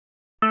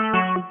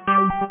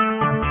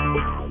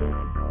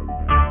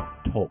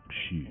Talk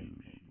Show.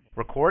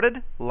 Recorded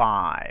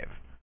live.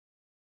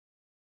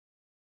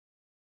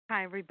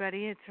 Hi,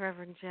 everybody. It's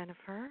Reverend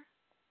Jennifer.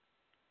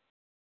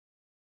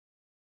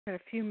 Got a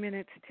few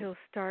minutes till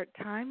start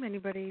time.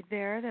 Anybody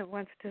there that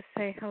wants to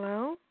say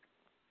hello?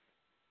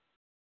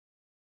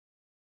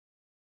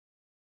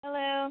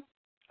 Hello.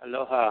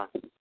 Aloha.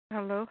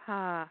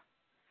 Aloha.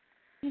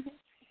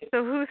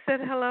 So who said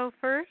hello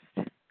first?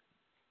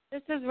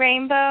 This is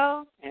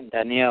Rainbow. And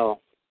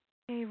Danielle.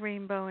 Hey,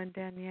 Rainbow and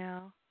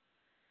Danielle.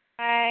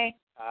 Hi.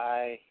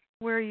 Hi.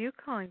 Where are you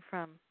calling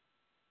from?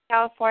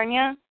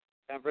 California.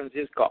 San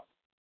Francisco.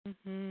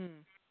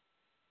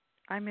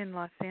 I'm in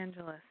Los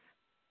Angeles.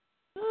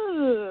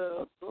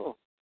 Ooh. Cool.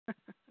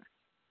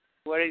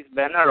 Where is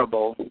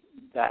Venerable,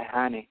 that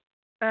honey?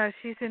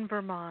 She's in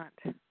Vermont.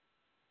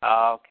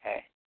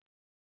 Okay.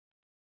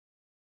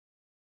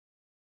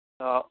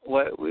 So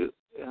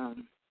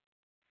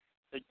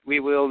we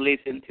will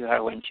listen to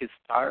her when she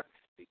starts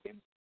speaking.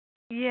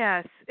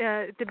 Yes.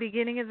 At the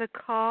beginning of the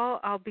call,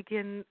 I'll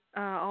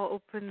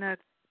open the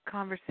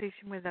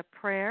conversation with a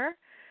prayer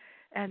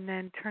and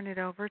then turn it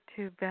over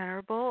to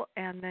Venerable,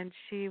 and then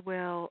she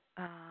will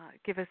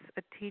give us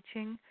a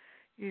teaching.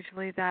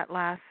 Usually that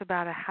lasts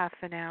about a half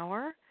an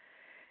hour.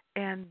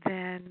 And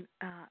then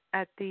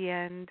at the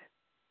end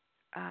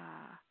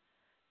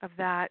of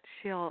that,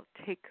 she'll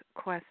take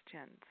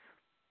questions.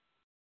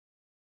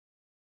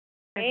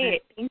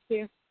 Great, thank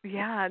you.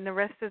 Yeah, and the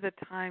rest of the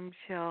time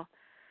she'll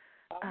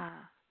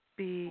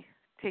be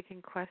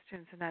taking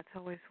questions, and that's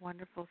always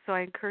wonderful. So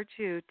I encourage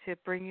you to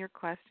bring your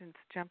questions,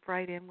 jump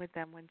right in with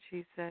them when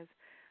she says,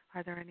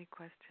 "Are there any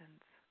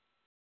questions?"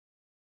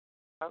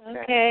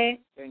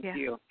 Okay. Thank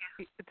you.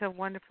 It's a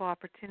wonderful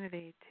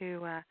opportunity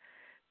to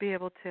be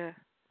able to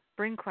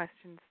bring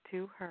questions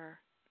to her.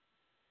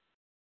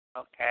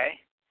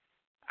 Okay.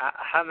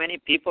 How many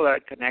people are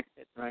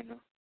connected right now?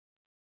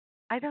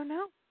 I don't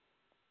know.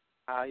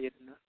 You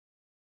don't know?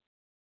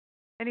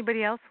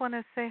 Anybody else want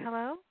to say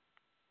hello?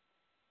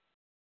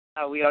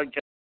 We are just.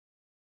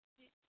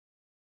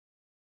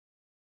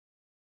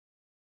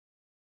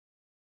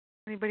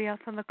 Anybody else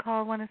on the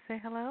call want to say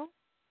hello?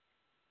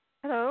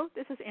 Hello,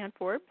 this is Ann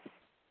Forbes.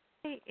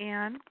 Hey,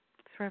 Ann.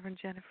 It's Reverend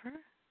Jennifer.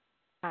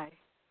 Hi.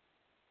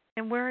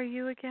 And where are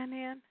you again,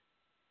 Ann?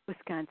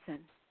 Wisconsin.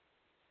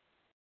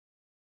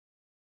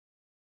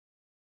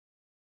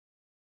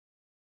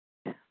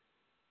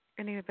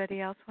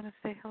 Anybody else want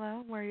to say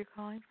hello? Where are you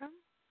calling from?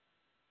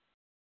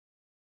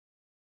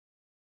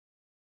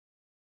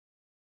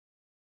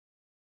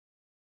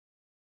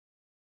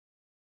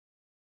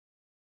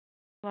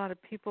 A lot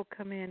of people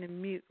come in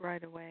and mute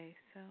right away,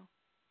 so.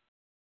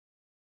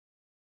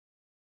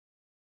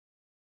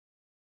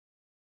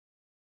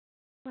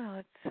 Well,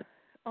 it's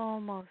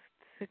almost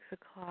 6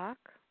 o'clock.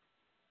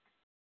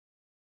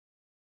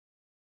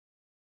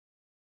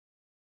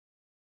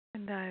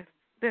 And I've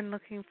been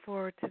looking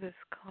forward to this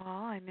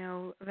call. I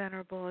know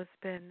Venerable has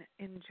been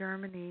in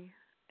Germany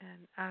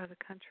and out of the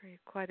country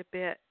quite a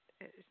bit,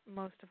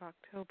 most of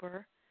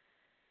October.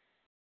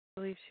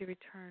 I believe she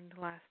returned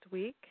last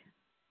week.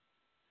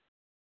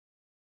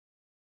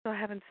 So I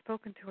haven't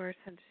spoken to her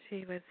since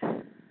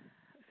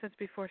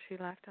before she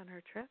left on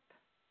her trip.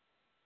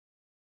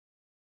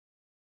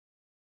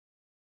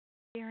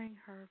 Hearing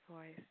her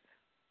voice,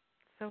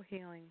 so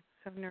healing,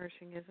 so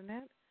nourishing, isn't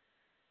it?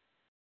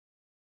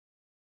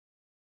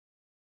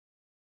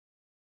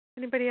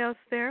 Anybody else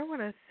there want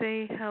to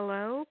say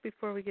hello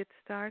before we get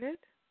started?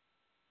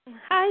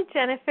 Hi,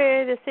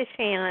 Jennifer. This is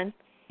Shan.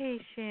 Hey,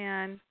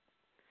 Shan.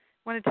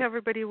 Want to tell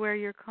everybody where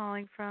you're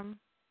calling from?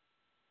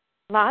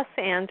 Los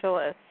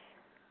Angeles,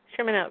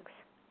 Sherman Oaks.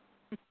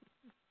 I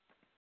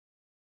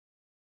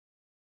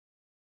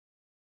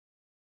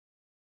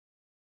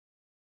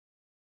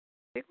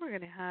think we're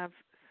going to have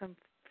some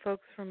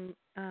folks from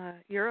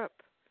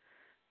Europe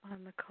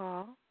on the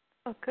call.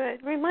 Oh,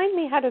 good. Remind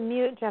me how to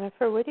mute,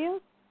 Jennifer, would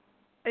you?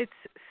 It's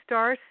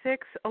 *6.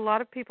 A lot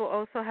of people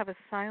also have a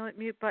silent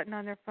mute button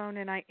on their phone,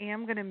 and I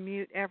am going to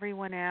mute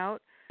everyone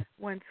out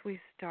once we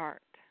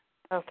start.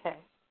 Okay.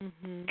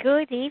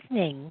 Good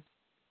evening.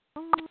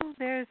 Oh,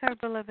 there's our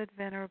beloved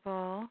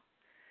Venerable.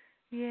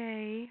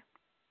 Yay.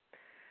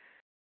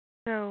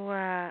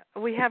 So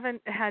we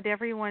haven't had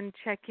everyone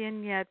check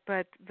in yet,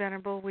 but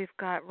Venerable, we've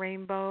got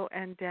Rainbow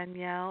and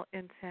Danielle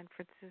in San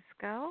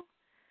Francisco.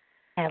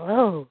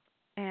 Hello.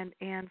 And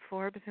Ann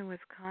Forbes in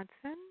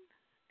Wisconsin.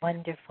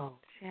 Wonderful.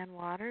 Shan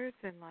Waters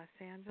in Los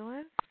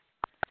Angeles.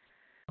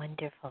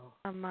 Wonderful.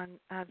 Among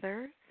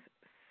others.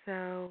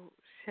 So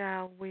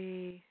shall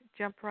we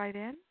jump right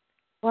in?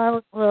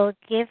 Well, we'll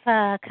give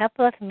a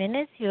couple of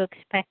minutes. You're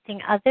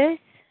expecting others?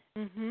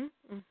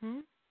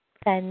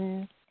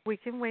 Then we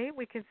can wait.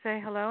 We can say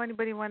hello.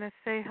 Anybody want to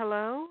say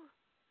hello?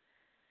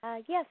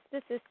 Yes,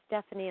 this is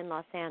Stephanie in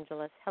Los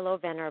Angeles. Hello,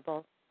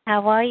 Venerable.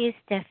 How are you,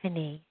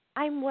 Stephanie?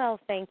 I'm well,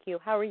 thank you.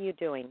 How are you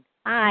doing?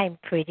 I'm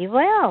pretty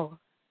well.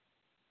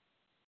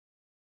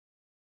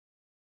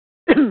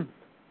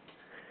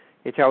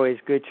 It's always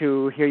good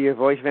to hear your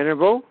voice,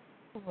 Venerable.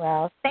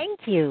 Well, thank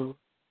you.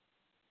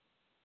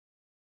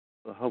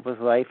 I hope his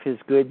life is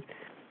good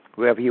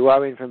wherever you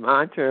are in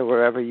Vermont or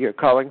wherever you're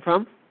calling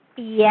from?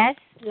 Yes,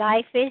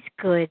 life is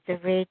good. I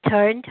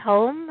returned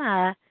home.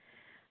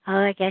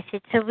 I guess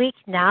it's a week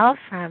now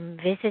from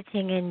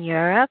visiting in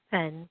Europe,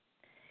 and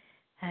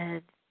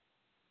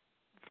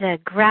the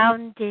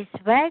ground is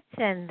wet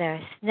and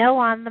there's snow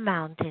on the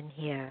mountain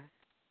here.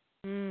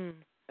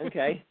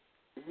 Okay.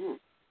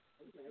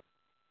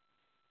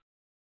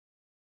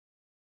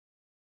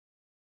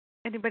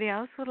 Anybody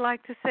else would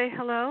like to say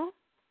hello?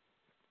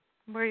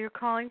 Where you're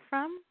calling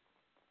from?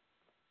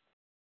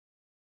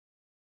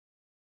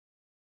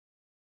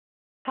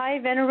 Hi,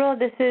 Venerable.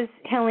 This is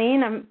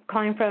Helene. I'm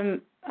calling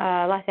from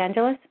Los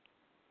Angeles.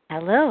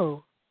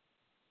 Hello.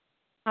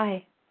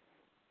 Hi.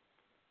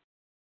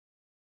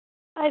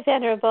 Hi,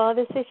 Venerable.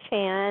 This is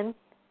Shan.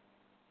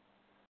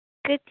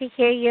 Good to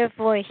hear your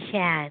voice,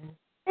 Shan.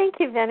 Thank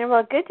you,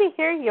 Venerable. Good to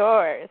hear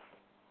yours.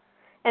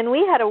 And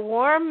we had a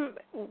warm,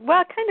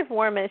 well, kind of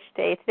warmish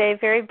day today,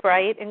 very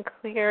bright and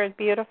clear and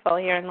beautiful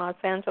here in Los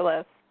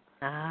Angeles.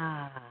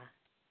 Ah.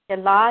 Had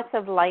lots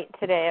of light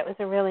today. It was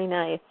really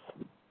nice.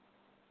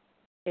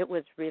 It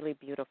was really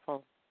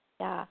beautiful.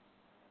 Yeah.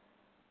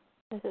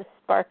 It was a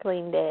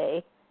sparkling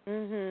day.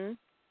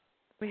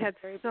 We had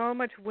so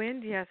much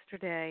wind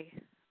yesterday.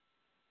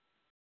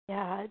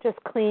 Yeah, it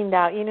just cleaned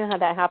out. You know how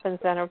that happens,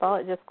 Venerable.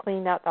 It just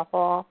cleaned out the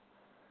whole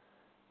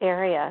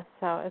area.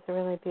 So it was a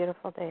really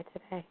beautiful day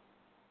today.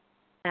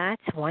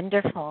 That's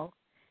wonderful.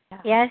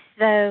 Yeah. Yes,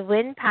 the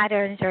wind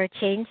patterns are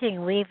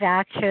changing. We've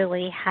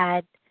actually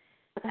had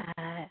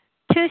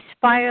 2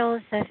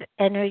 spirals of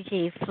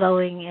energy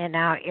flowing in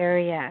our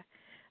area.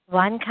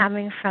 One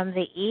coming from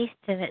the east,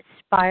 and it's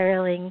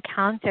spiraling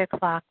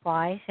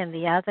counterclockwise, and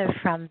the other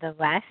from the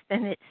west,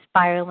 and it's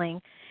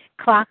spiraling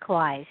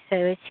clockwise. So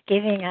it's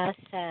giving us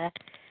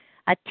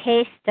a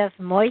taste of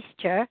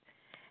moisture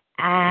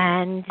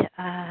and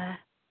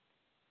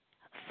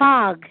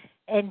fog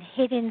and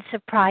hidden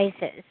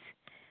surprises.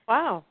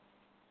 Wow.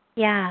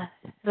 Yeah,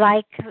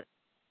 like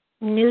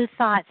new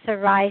thoughts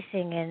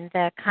arising in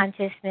the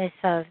consciousness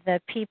of the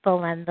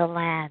people and the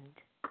land.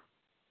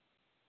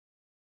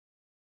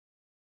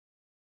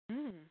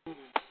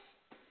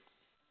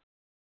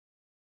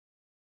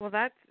 Well,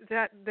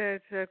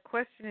 there's a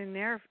question in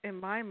there in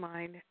my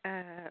mind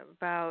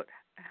about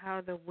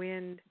how the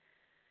wind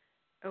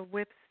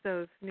whips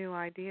those new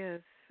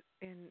ideas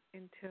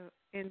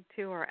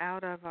into or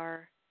out of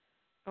our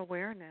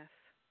awareness.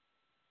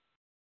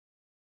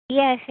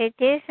 Yes, it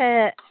is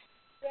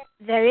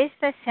there is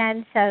the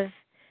sense of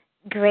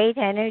great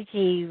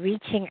energy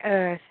reaching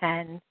Earth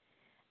and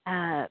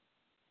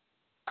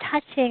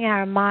touching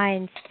our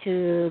minds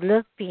to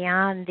look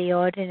beyond the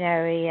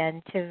ordinary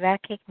and to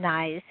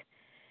recognize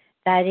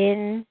that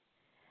in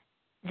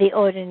the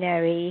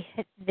ordinary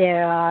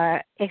there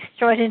are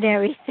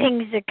extraordinary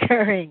things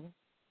occurring.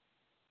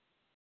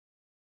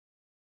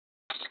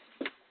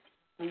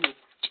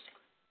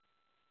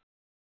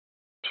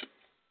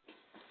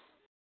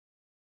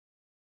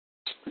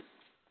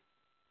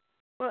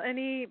 Well,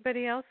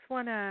 anybody else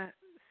want to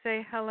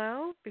say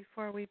hello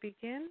before we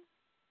begin?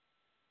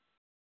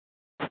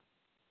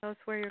 Tell us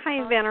where you're Hi,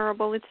 calling.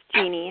 Venerable. It's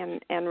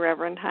Jeannie and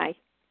Reverend. Hi.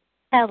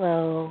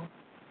 Hello.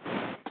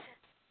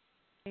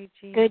 Hey,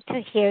 Jean. Good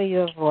to hear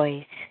your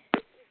voice.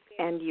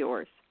 And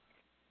yours.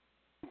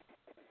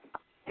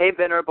 Hey,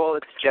 Venerable.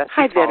 It's Jesse.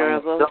 Hi,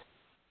 Venerable.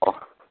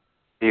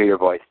 Hear your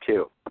voice,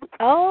 too.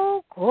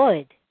 Oh,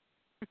 good.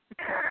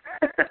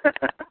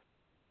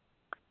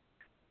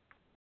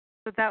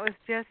 So that was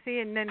Jesse,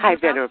 and then Hi,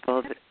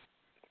 Venerable.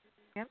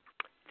 Yep.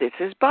 This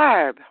is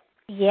Barb.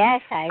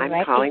 Yes,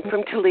 I'm calling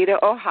from Toledo,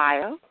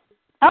 Ohio.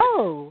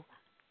 Oh,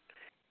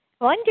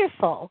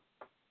 wonderful.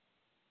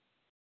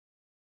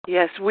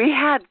 Yes, we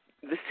had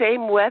the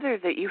same weather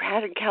that you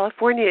had in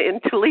California in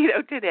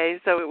Toledo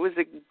today, so it was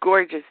a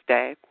gorgeous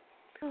day.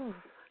 Oh.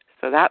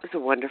 So that was a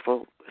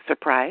wonderful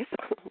surprise.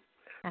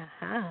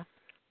 Uh-huh.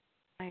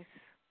 Nice.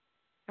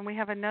 And we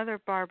have another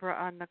Barbara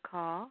on the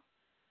call.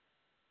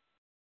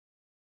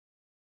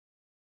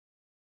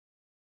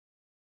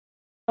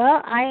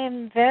 Well, I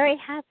am very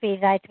happy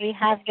that we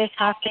have this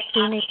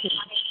opportunity.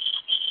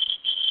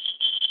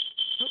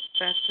 Oops,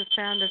 that's the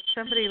sound of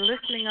somebody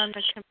listening on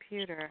the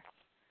computer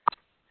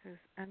who's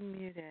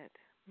unmuted.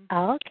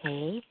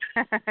 Okay.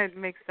 It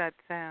makes that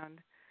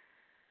sound.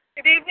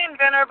 Good evening,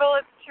 Venerable.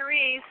 It's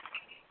Therese.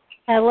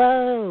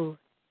 Hello.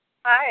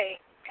 Hi.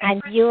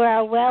 And you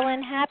are well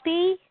and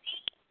happy?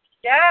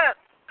 Yes.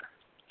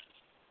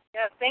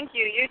 Yes, thank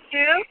you. You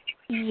too?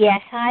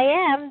 Yes, I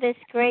am. This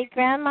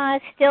great-grandma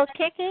is still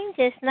kicking,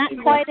 just not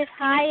quite as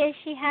high as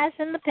she has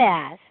in the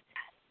past.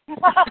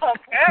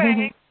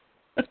 Okay.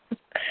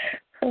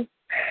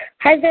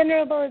 Hi,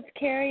 Venerable. It's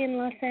Carrie in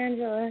Los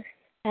Angeles.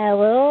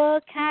 Hello,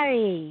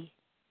 Carrie.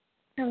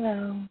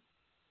 Hello.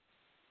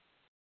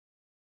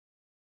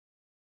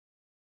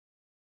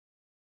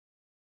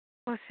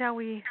 Well, shall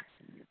we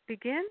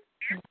begin?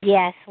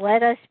 Yes,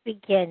 let us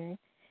begin.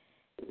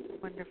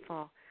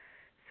 Wonderful.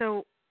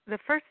 So the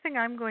first thing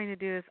I'm going to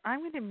do is I'm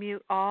going to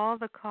mute all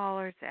the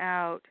callers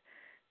out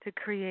to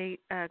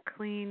create a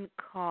clean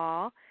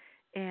call.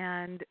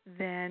 And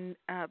then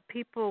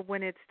people,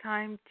 when it's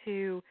time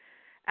to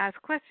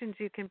ask questions,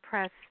 you can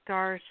press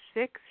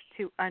 *6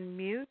 to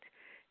unmute.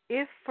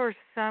 If for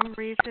some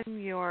reason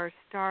your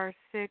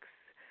 *6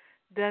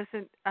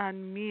 doesn't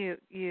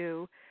unmute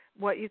you,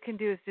 what you can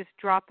do is just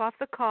drop off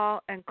the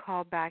call and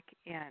call back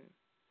in.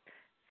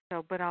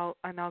 So,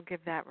 I'll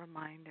give that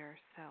reminder.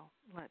 So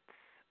let's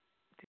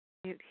do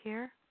mute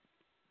here.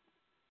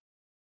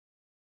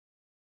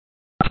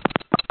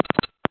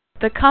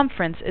 The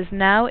conference is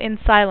now in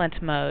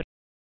silent mode.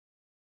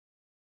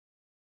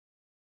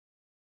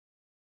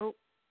 Oh,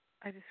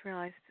 I just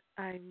realized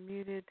I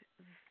muted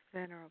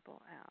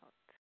Venerable out.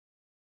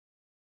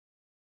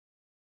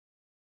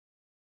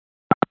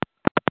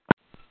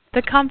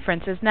 The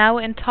conference is now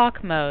in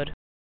talk mode.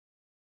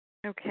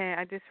 Okay,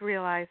 I just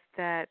realized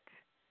that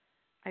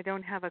I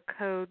don't have a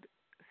code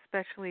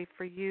especially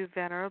for you,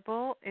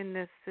 Venerable, in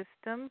this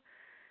system,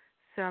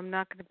 so I'm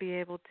not going to be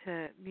able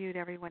to mute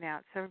everyone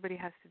out. So everybody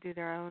has to do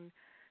their own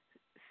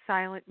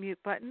silent mute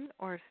button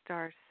or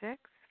 *6.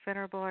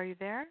 Venerable, are you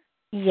there?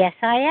 Yes,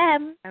 I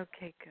am.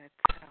 Okay, good.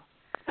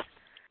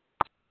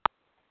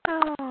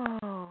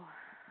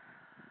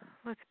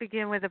 Let's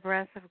begin with a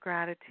breath of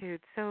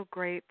gratitude. So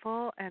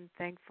grateful and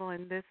thankful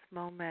in this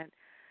moment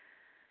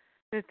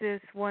that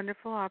this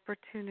wonderful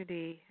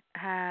opportunity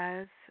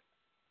has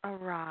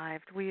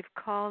arrived. We've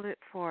called it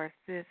forth,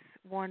 this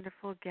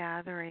wonderful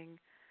gathering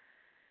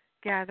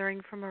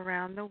from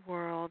around the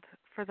world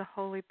for the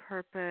holy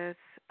purpose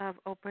of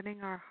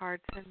opening our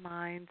hearts and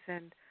minds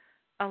and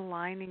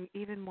aligning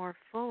even more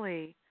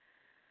fully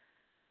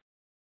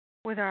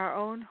with our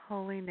own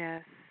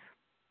holiness,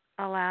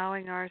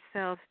 allowing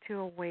ourselves to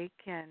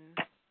awaken,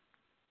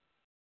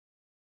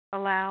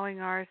 allowing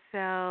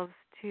ourselves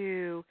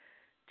to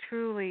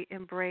truly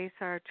embrace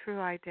our true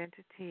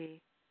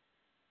identity,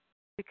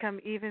 become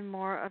even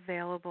more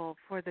available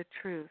for the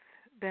truth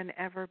than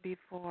ever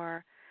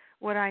before.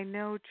 What I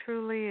know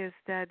truly is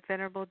that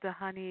Venerable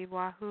Dahani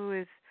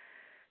Wahu is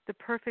the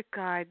perfect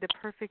guide, the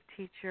perfect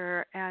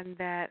teacher, and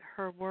that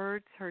her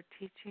words, her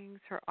teachings,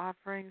 her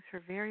offerings,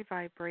 her very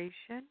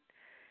vibration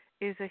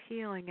is a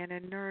healing and a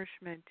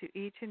nourishment to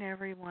each and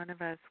every one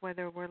of us,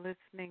 whether we're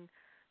listening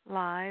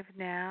live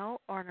now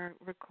or on a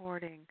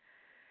recording.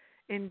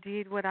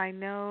 Indeed, what I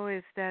know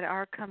is that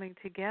our coming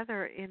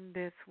together in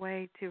this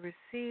way to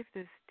receive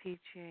this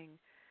teaching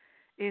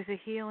is a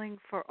healing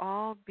for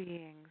all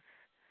beings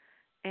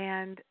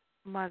and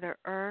Mother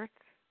Earth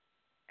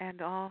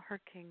and all her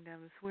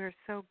kingdoms. We're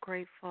so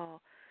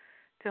grateful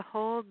to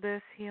hold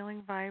this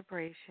healing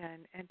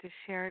vibration and to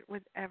share it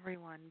with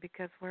everyone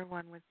because we're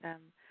one with them.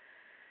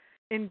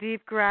 In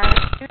deep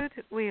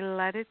gratitude, we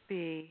let it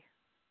be.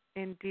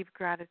 In deep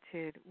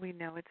gratitude, we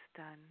know it's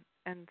done,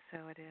 and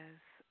so it is.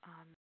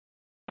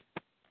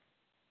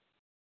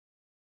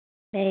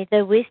 May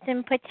the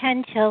wisdom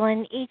potential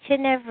in each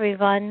and every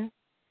one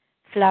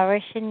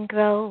flourish and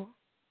grow.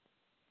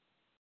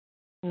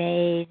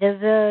 May the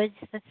words,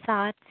 the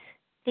thoughts,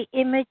 the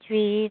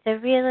imagery, the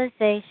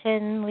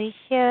realization we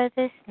share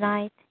this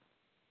night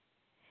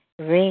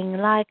ring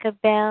like a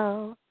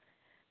bell,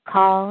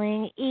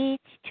 calling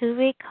each to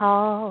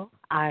recall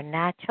our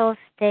natural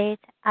state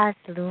as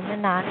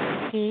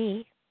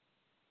luminosity.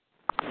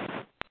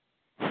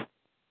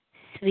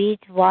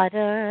 Sweet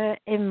water,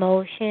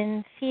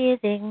 emotion,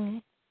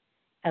 feeling,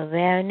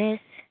 awareness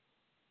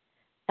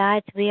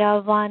that we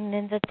are one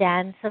in the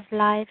dance of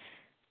life.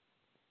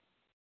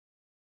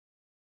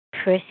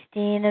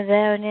 Pristine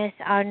awareness,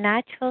 our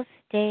natural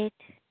state.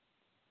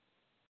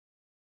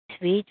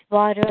 Sweet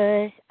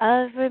waters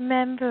of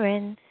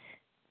remembrance,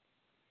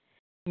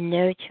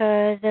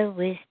 nurture the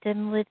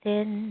wisdom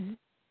within.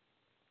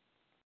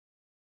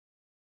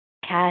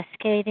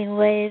 Cascading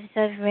waves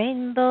of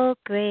rainbow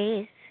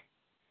grace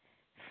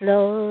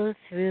flow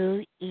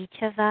through each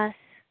of us,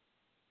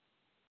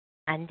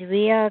 and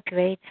we are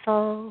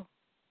grateful.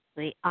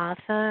 We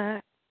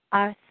offer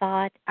our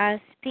thought,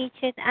 our speech,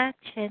 and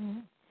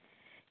action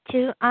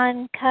to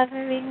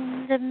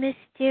uncovering the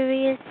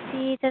mysterious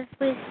seed of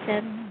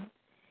wisdom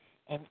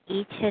in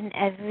each and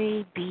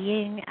every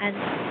being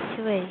and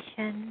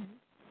situation.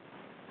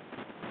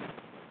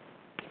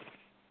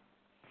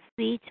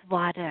 Sweet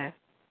water,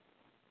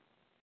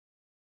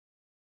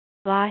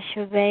 wash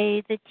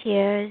away the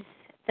tears,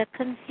 the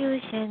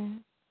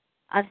confusion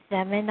of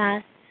them and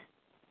us.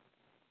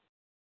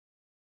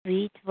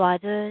 Sweet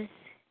waters,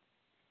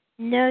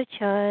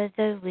 nurture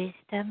the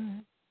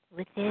wisdom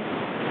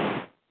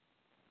within.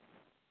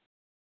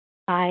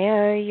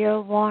 Fire,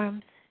 your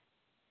warmth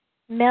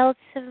melts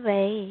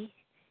away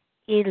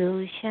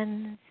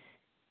illusions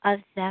of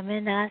them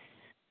and us.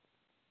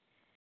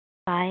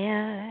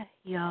 Fire,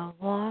 your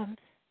warmth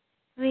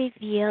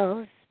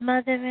reveals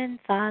Mother and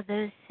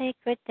Father's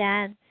sacred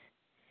dance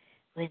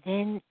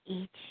within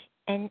each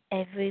and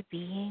every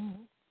being.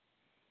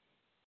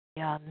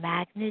 Your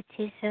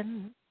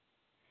magnetism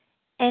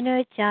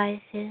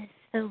energizes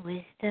the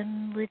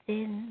wisdom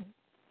within.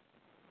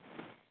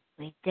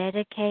 We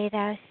dedicate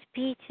our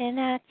speech and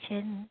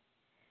action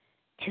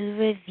to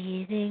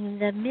revealing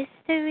the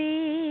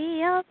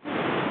mystery of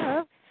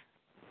love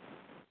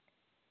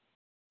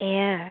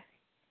Air,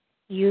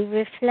 you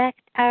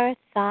reflect our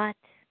thought.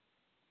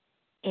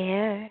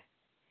 Air,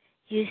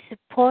 you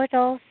support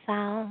all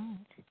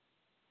sound.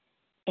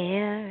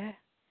 Air,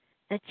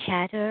 the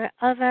chatter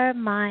of our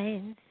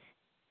minds.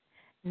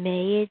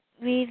 May it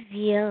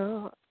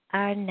reveal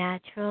our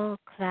natural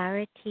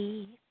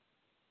clarity.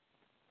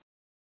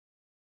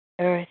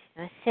 Earth,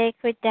 the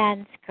sacred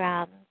dance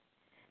ground,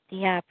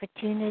 the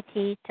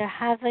opportunity to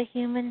have a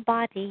human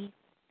body.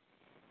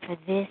 For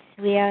this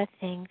we are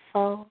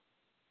thankful.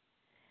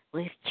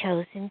 We've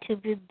chosen to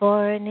be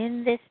born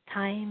in this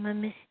time, a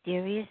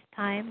mysterious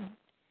time,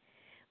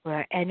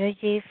 where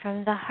energy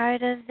from the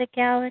heart of the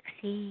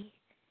galaxy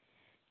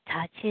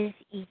touches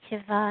each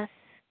of us,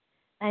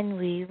 and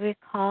we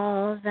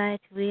recall that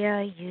we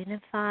are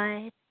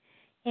unified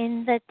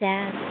in the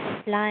dance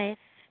of life.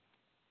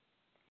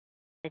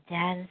 The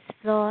dance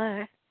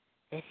floor,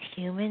 this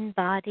human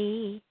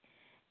body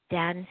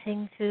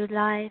dancing through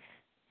life,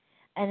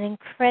 an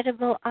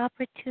incredible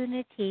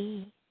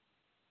opportunity.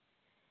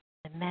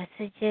 The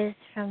messages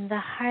from the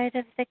heart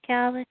of the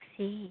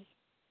galaxy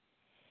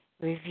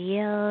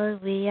reveal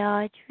we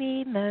are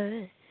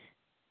dreamers,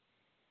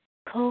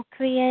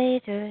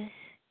 co-creators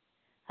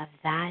of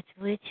that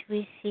which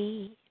we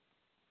see.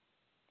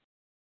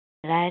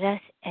 Let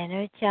us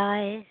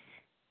energize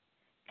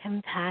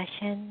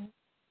compassion,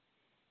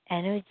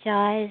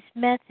 energize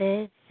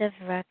methods of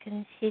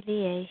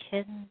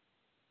reconciliation,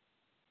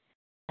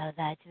 so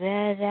that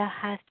where there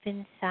have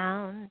been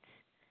sounds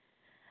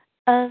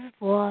of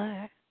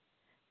war,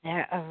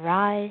 there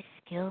arise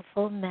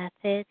skillful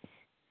methods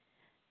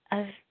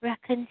of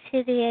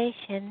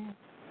reconciliation.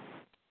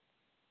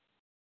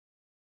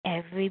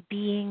 Every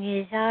being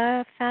is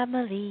our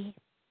family,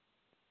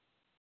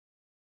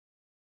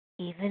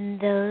 even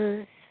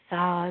those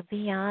far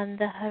beyond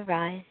the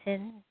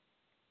horizon.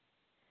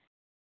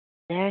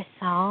 Their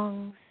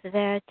songs,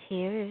 their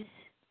tears,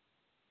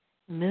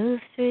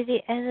 move through the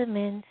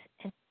elements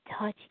and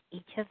touch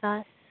each of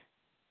us,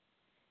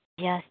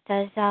 just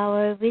as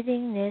our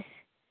willingness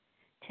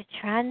to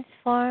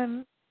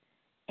transform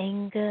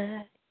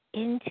anger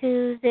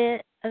into the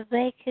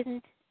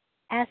awakened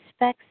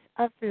aspects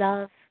of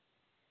love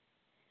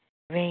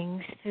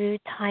rings through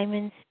time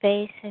and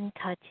space and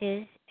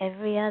touches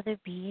every other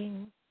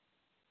being.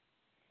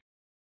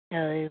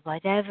 So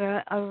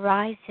whatever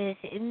arises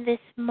in this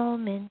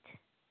moment,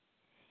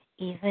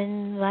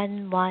 even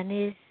when one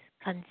is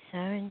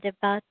concerned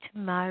about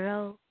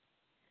tomorrow,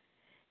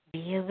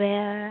 be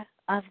aware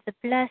of the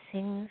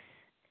blessings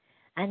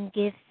and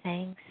give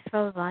thanks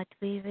for what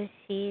we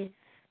receive.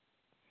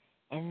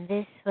 In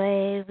this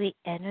way we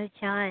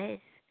energize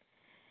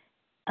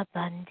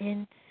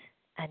abundance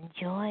and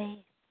joy.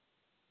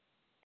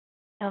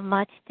 So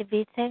much to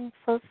be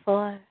thankful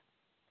for.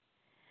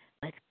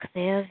 With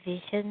clear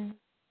vision,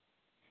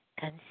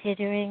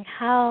 considering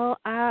how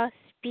our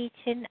speech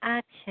and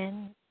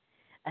action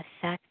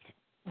affect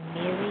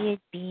myriad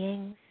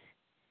beings,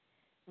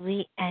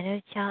 we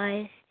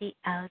energize the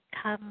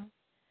outcome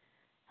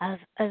of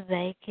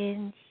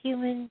awakened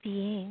human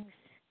beings,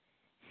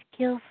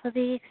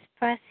 skillfully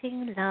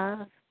expressing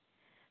love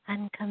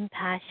and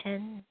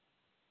compassion.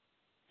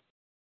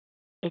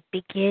 It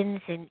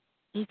begins in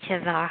each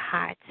of our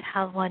hearts.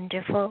 How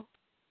wonderful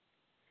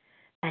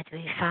that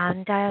we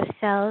found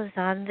ourselves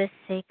on the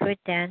sacred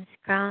dance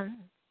ground,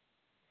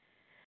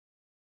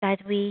 that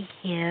we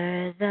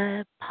hear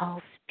the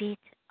pulse beat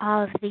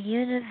of the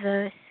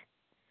universe,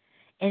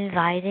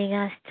 inviting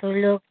us to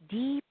look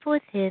deep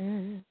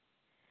within,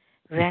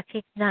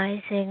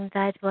 recognizing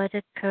that what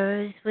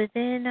occurs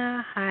within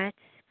our hearts,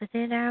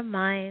 within our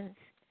minds,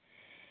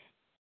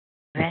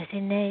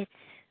 resonates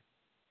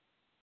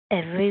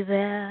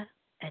everywhere,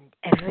 and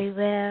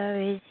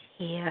everywhere is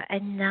here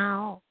and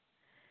now,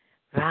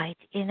 right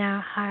in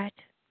our heart.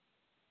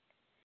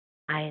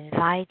 I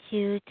invite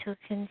you to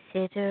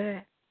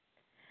consider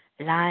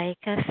like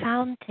a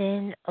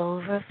fountain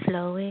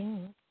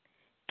overflowing,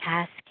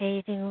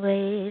 cascading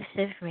waves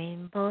of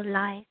rainbow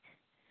light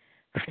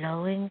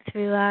flowing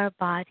through our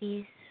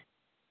bodies,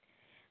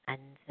 and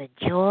the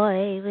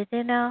joy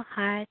within our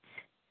hearts,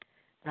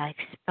 like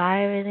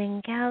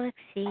spiraling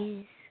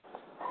galaxies,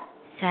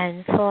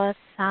 send forth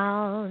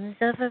sounds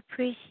of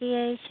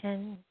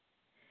appreciation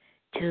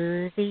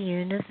to the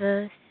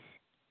universe.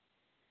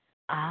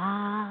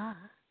 Ah,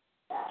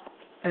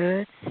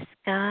 earth,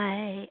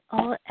 sky,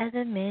 all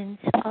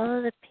elements,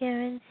 all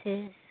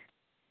appearances,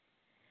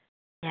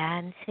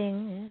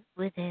 dancing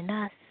within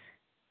us.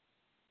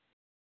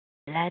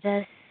 Let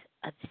us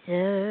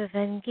observe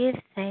and give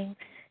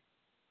thanks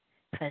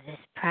for this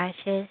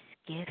precious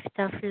gift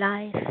of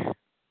life.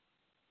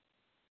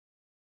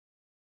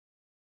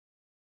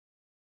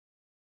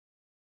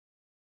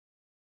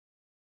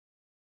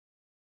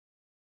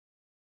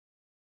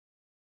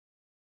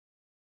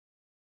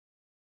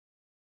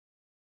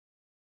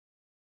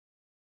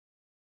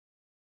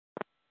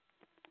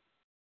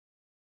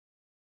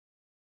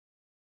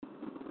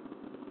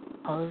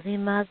 Holy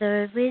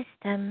Mother of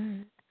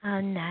Wisdom,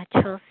 our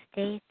natural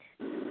state,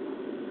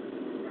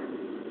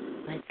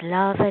 with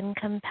love and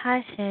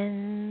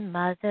compassion,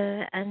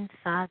 mother and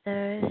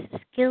father's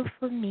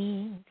skillful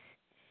means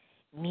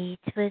meet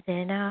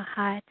within our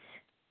hearts.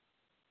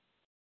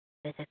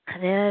 With a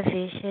clear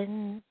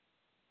vision,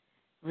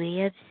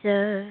 we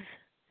observe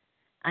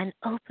an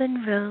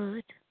open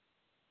road.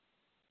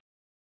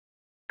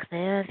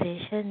 Clear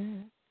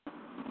vision,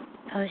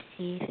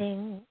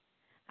 perceiving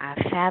our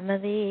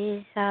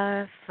families,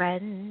 our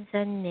friends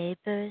and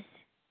neighbors,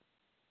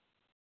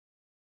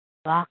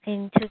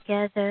 walking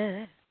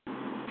together,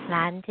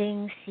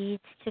 planting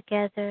seeds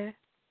together,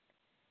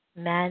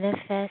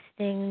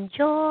 manifesting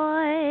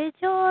joy,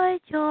 joy,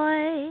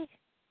 joy.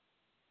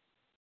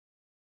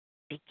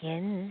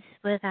 Begins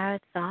with our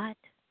thought,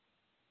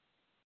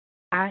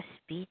 our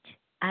speech,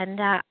 and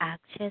our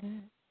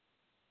action.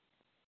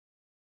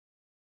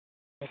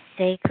 The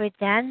sacred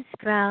dance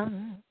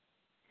ground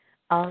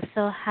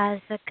also has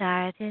a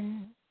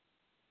garden.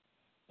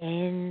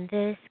 In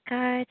this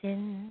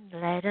garden,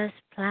 let us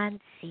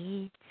plant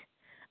seeds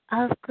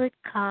of good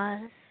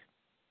cause.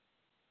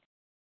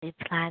 We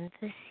plant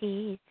the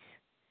seeds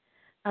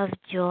of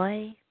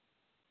joy.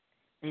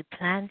 We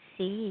plant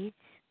seeds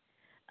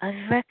of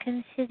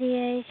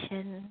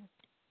reconciliation.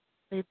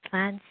 We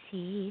plant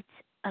seeds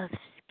of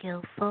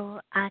skillful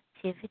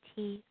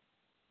activity.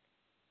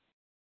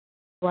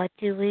 What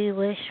do we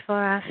wish for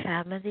our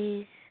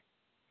families?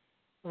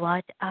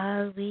 What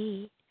are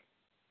we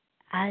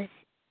as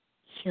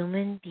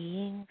human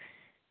beings?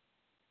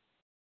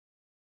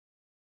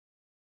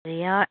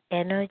 We are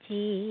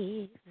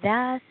energy,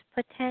 vast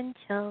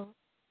potential,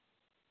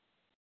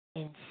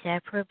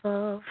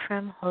 inseparable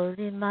from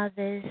Holy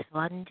Mother's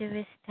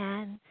wondrous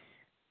dance.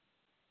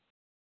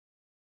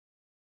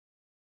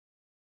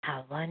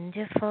 How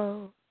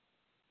wonderful.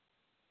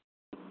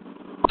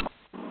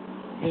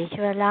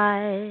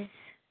 Visualize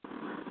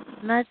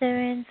Mother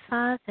and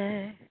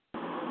Father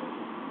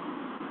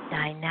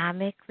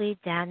dynamically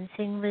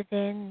dancing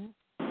within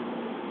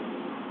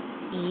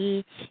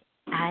each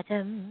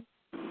atom,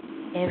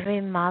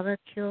 every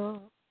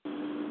molecule,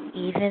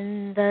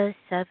 even the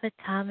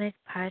subatomic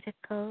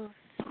particles,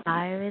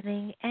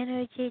 spiraling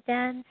energy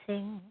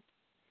dancing.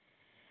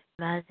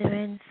 Mother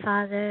and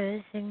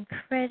Father's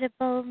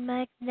incredible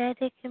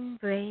magnetic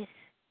embrace.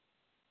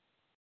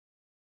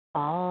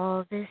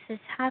 All this is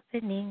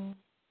happening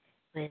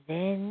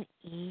within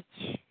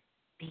each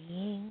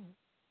being.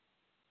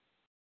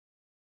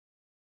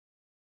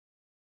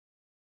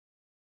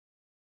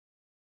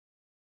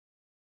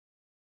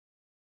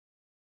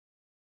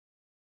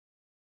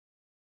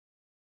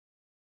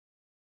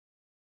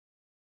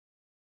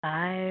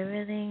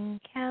 Spiraling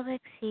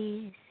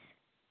galaxies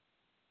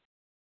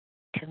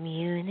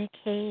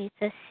communicate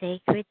the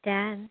sacred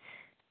dance.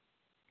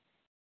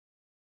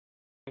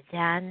 The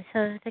dance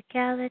of the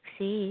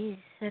galaxies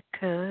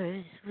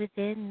occurs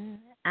within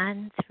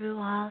and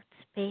throughout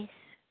space.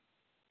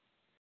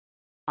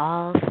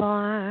 All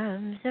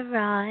forms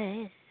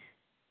arise,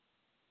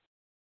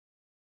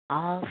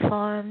 all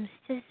forms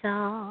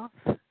dissolve.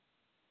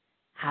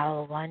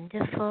 How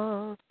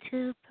wonderful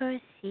to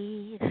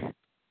perceive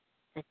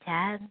the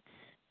dance.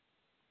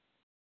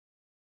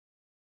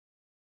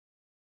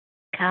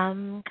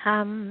 Come,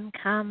 come,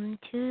 come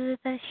to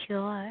the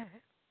shore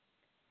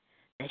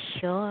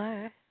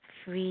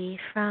free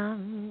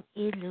from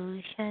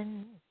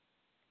illusion.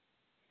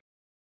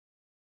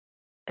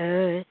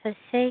 Earth, a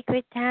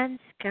sacred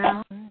dance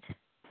ground,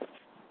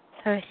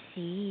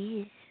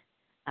 perceives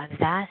a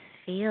vast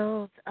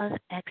field of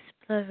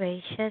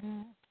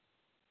exploration.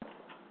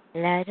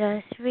 Let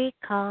us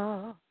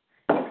recall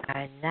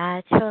our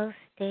natural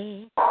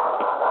state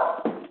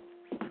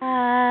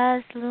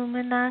as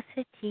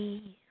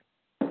luminosity.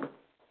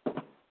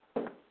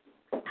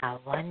 How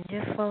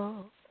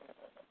wonderful.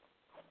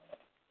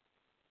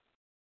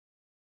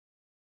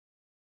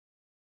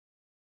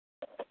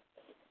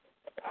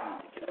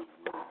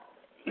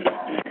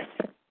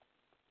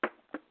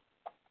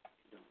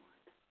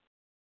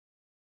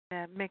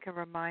 Make a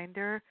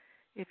reminder,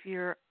 if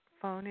your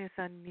phone is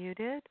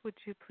unmuted, would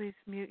you please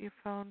mute your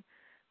phone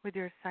with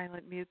your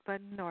silent mute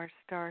button or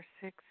 *6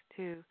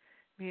 to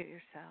mute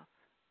yourself.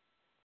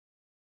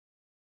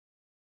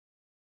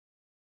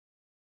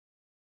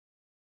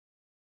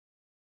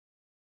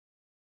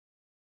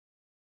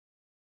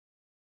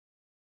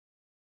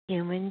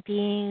 Human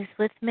beings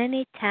with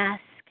many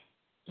tasks,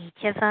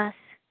 each of us,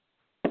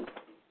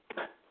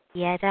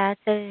 yet at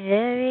the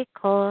very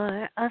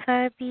core of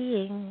our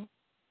being,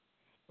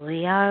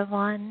 we are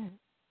one.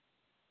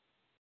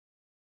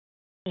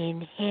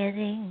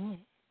 Inhaling,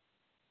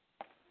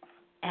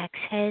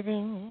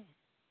 exhaling,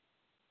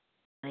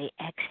 we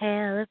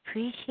exhale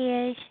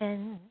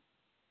appreciation,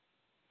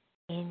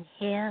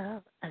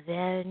 inhale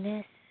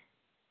awareness,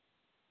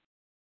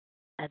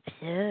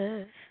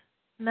 observe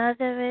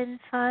Mother and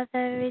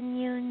Father in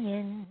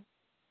union,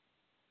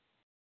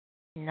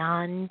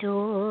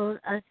 non-dual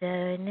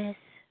awareness.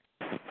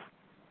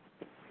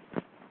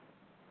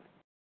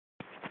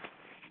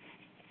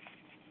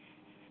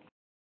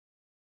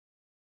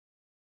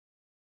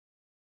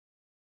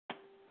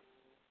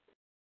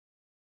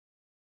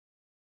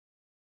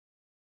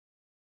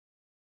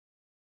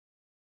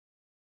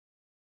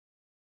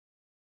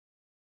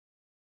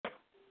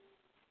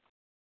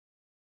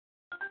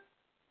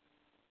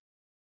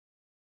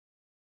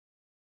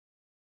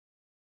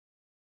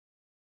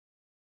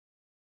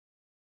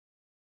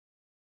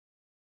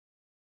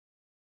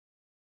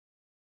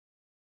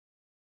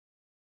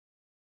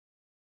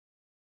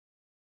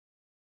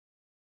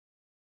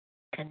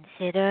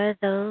 Consider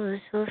those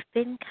who've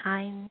been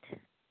kind.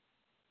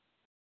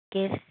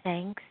 Give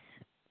thanks.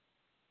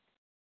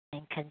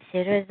 And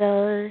consider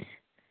those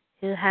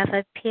who have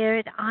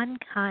appeared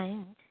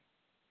unkind.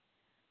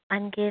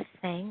 And give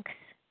thanks.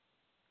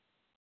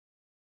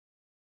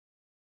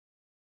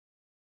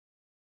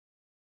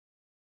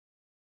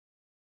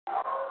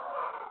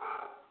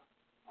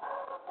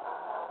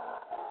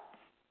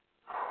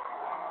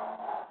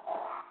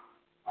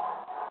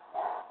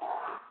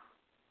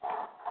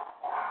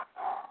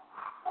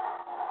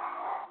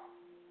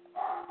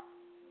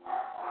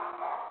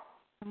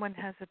 Someone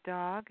has a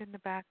dog in the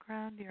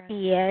background.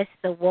 Yes,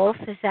 the wolf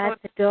is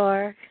at the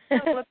door.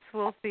 What's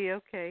Wolfie?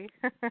 Okay.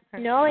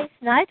 No, it's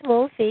not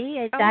Wolfie.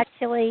 It's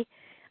actually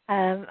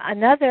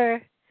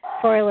another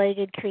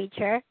four-legged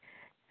creature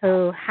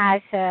who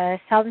has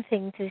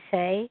something to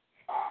say.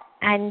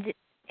 And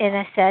in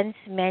a sense,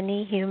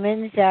 many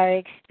humans are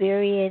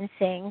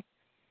experiencing,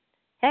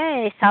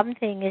 hey,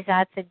 something is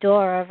at the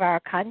door of our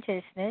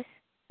consciousness.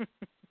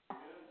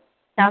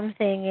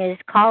 Something is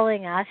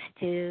calling us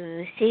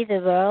to see the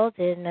world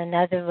in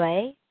another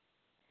way.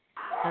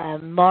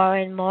 More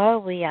and more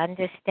we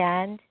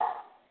understand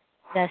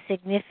the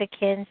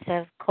significance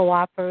of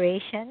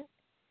cooperation.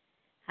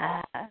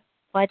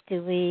 What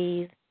do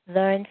we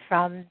learn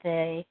from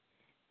the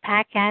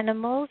pack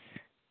animals?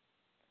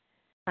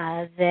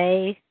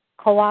 They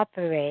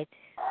cooperate.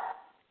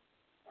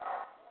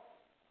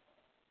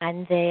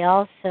 And they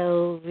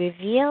also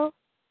reveal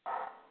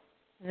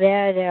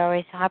where there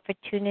is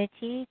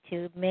opportunity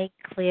to make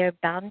clear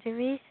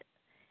boundaries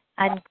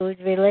and good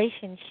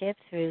relationships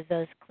through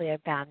those clear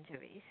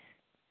boundaries.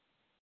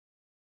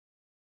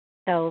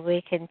 So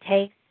we can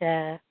take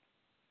the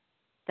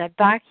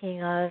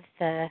barking of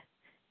the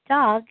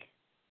dog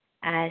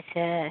as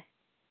an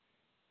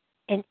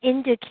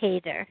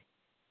indicator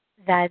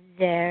that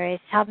there is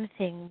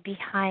something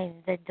behind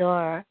the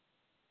door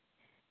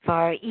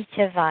for each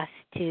of us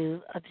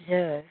to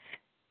observe.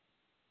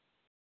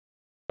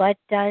 What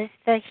does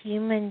the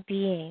human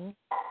being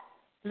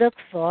look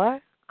for?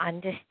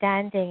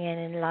 Understanding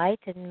and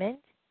enlightenment,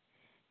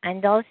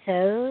 and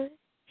also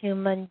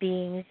human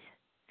beings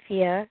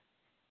fear,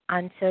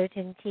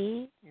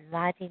 uncertainty,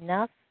 not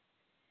enough.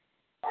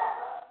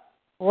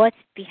 What's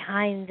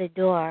behind the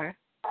door?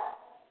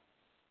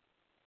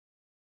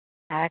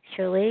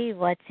 Actually,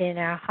 what's in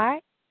our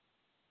heart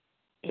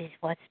is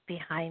what's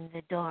behind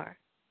the door.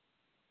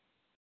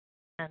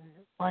 And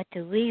what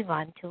do we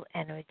want to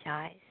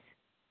energize?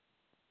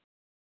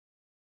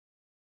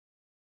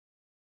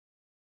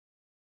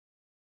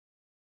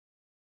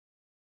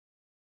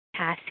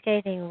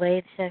 Cascading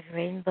waves of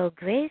rainbow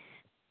grace,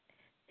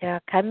 they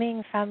are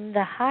coming from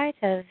the heart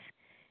of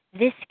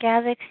this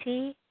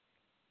galaxy,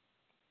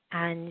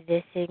 and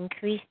this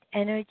increased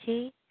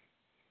energy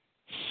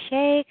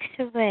shakes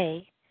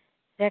away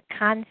the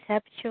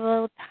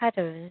conceptual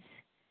patterns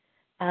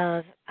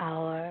of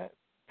our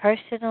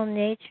personal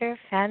nature,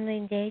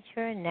 family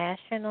nature,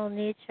 national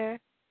nature.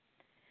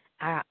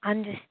 Our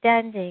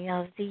understanding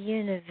of the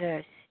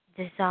universe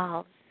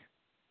dissolves,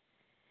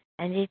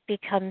 and it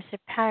becomes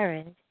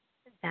apparent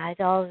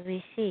that all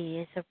we see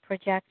is a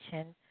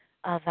projection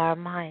of our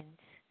minds.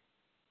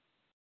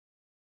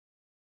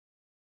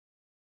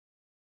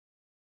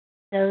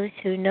 Those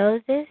who know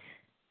this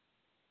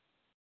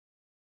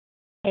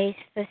taste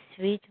the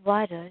sweet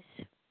waters.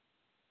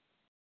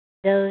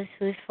 Those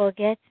who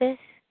forget this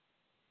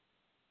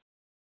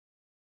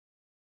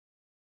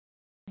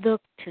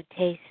look to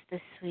taste the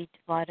sweet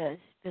waters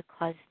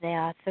because they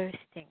are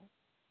thirsting.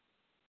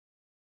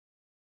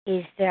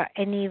 Is there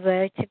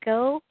anywhere to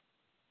go?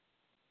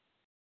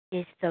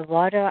 Is the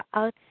water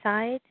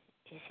outside?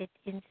 Is it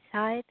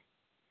inside?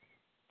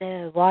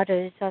 The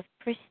waters of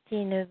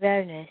pristine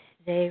awareness,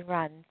 they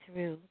run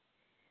through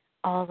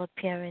all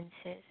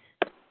appearances.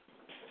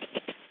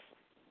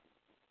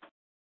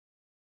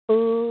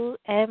 Who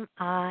am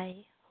I?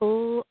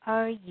 Who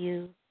are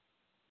you?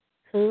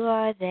 Who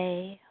are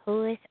they?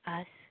 Who is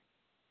us?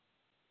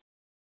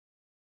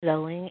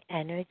 Flowing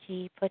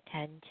energy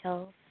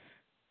potentials.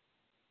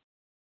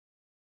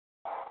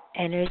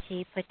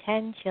 Energy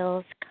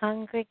potentials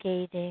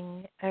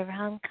congregating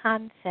around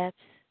concepts.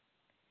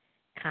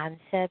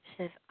 Concepts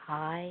of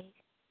I,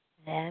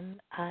 them,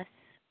 us.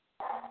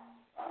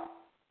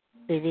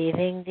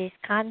 Believing these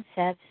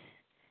concepts,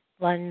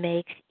 one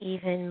makes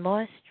even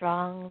more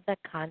strong the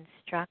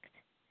construct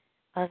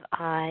of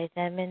I,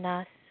 them, and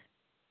us.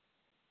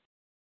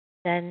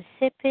 Then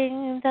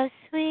sipping the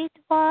sweet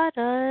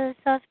waters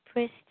of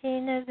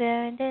pristine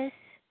awareness,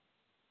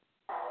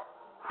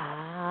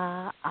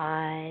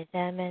 I,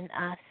 them, and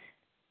us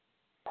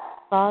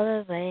fall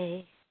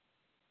away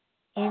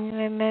in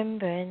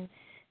remembrance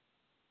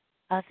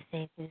of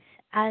things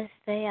as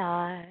they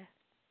are.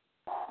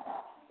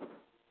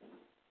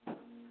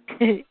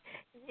 It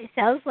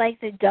sounds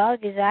like the dog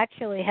is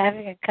actually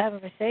having a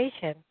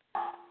conversation.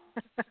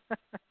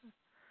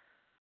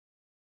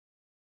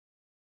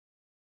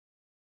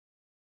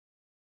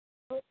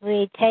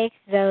 We take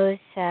those,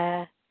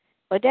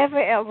 whatever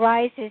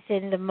arises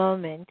in the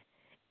moment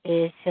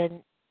is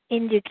an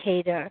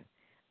indicator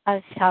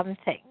of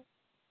something.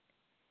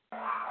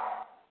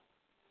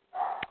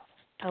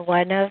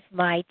 One of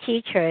my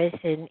teachers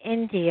in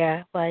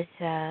India was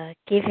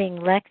giving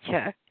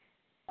lecture,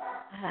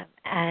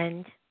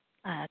 and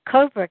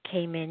Cobra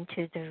came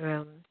into the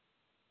room,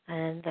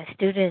 and the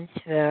students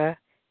were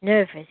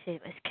nervous.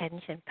 It was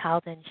Kenshin,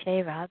 Palden,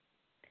 Sherab,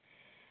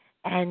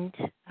 and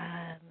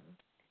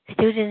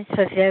students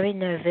were very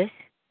nervous,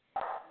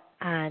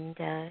 and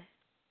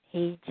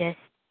he just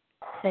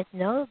said,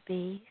 no,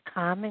 be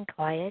calm and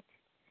quiet.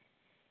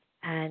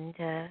 And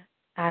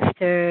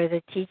after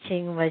the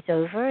teaching was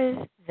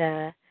over,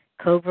 the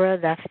Cobra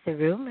left the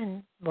room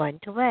and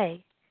went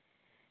away.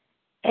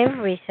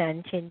 Every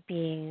sentient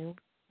being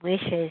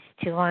wishes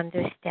to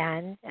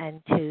understand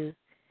and to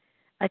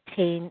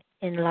attain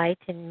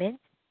enlightenment,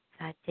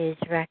 that is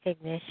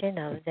recognition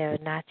of their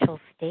natural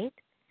state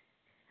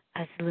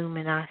as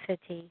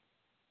luminosity.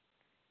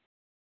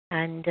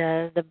 And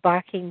the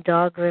barking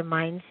dog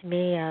reminds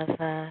me of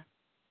a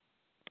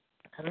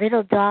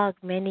little dog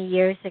many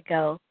years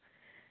ago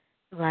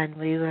when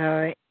we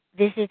were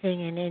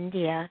visiting in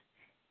India.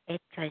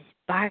 It was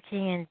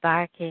barking and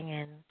barking,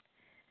 and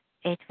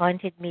it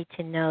wanted me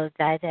to know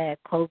that a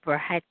cobra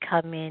had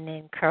come in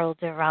and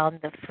curled around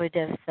the foot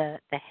of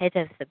the head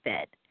of the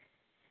bed.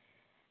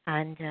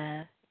 And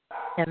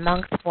the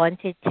monks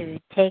wanted to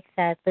take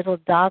that little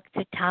dog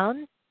to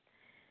town,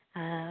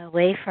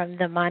 away from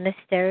the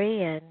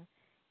monastery, and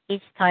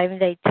each time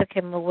they took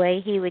him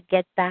away, he would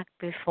get back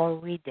before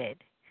we did.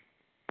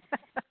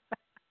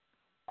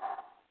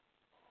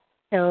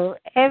 So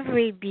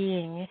every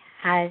being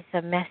has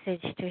a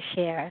message to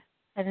share.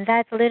 And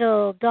that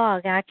little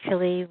dog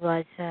actually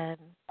was a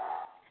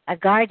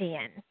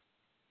guardian.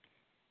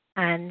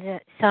 And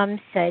some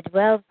said,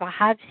 well,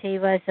 perhaps he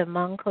was a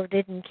monk who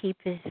didn't keep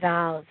his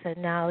vows, and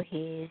now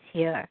he is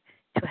here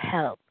to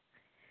help.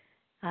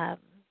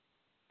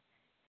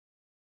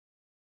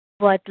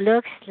 What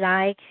looks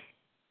like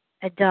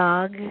a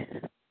dog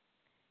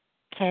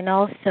can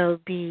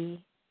also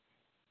be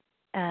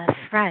a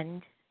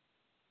friend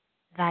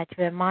that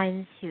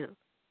reminds you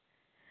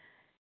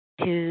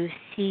to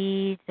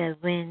see the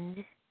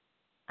wind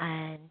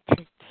and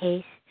to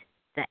taste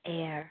the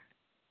air.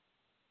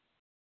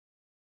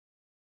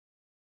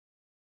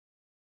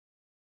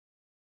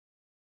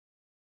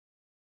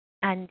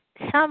 And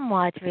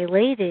somewhat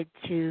related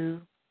to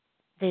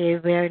the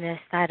awareness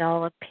that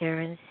all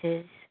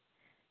appearances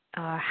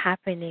are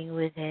happening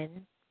within,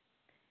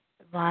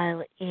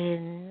 while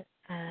in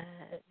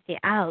the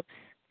Alps,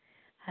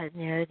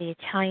 near the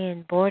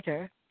Italian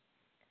border,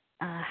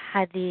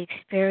 had the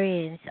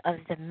experience of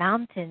the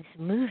mountains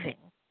moving.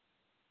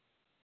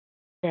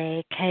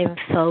 They came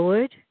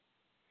forward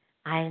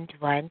and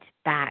went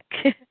back.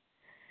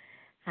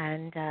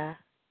 And I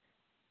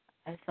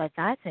thought,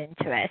 that's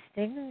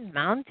interesting,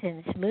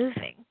 mountains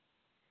moving.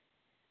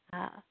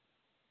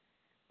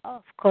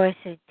 Of course,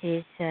 it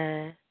is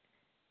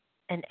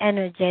an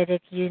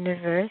energetic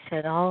universe,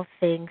 and all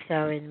things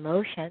are in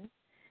motion.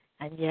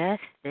 And yes,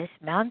 this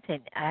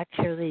mountain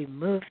actually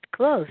moved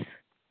close.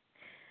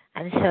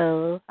 And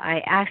so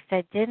I asked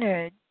at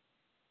dinner,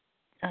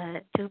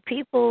 do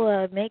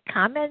people make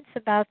comments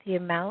about the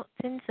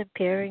mountains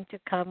appearing to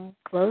come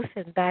close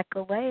and back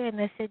away?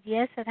 And I said,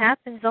 yes, it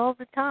happens all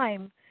the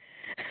time.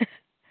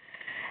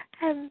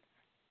 And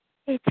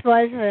it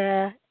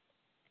was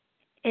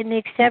an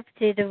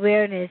accepted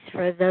awareness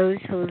for those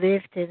who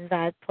lived in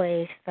that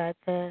place that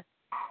the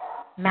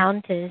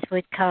mountains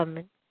would come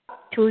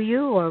to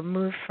you or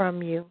move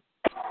from you,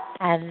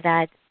 and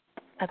that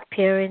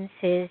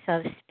appearances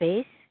of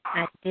space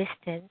at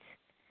distance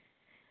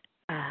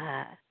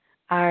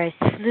are as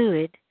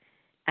fluid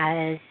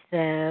as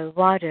the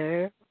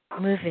water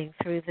moving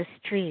through the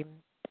stream.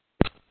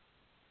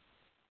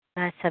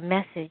 That's a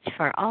message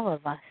for all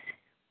of us.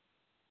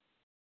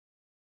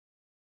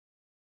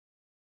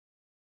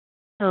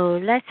 So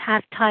let's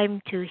have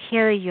time to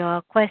hear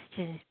your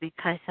questions,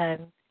 because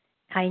I'm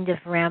kind of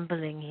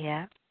rambling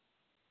here.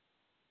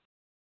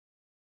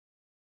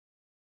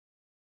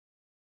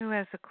 Who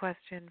has a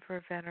question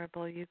for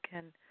Venerable? You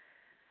can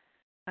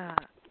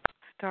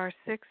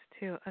 *6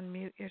 to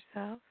unmute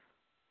yourself.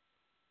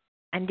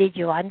 And did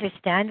you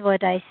understand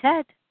what I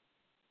said?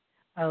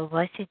 Or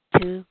was it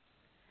too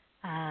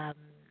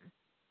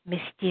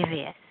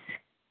mysterious?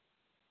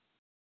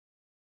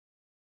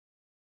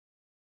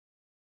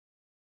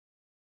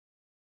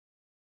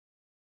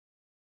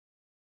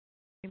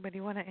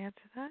 Anybody want to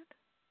answer that?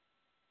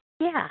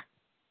 Yeah.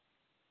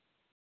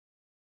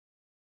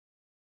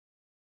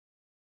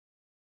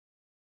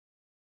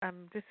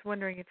 I'm just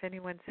wondering if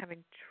anyone's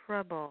having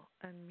trouble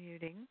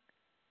unmuting.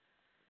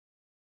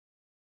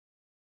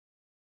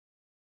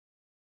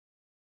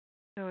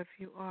 So if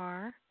you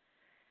are,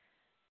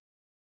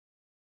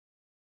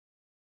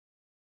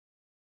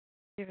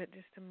 give it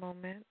just a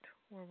moment.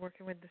 We're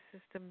working with the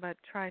system, but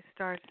try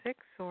 *6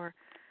 or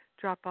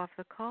drop off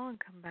the call and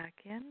come back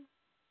in.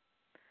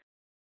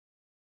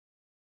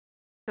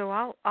 So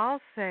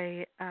I'll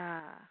say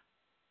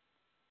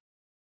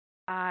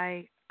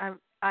I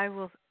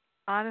will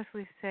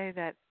honestly say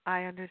that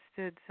I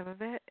understood some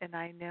of it, and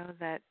I know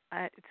that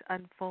it's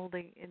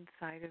unfolding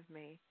inside of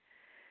me.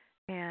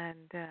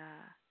 And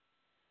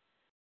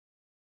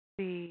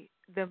the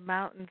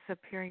mountains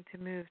appearing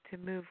to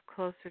move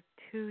closer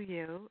to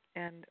you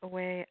and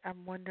away.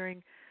 I'm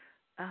wondering,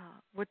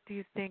 what do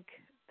you think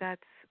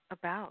that's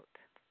about?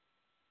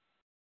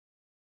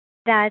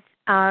 That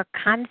our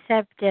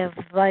concept of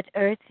what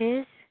Earth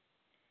is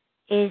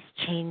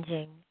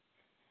changing,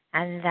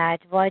 and that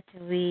what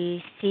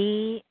we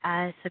see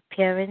as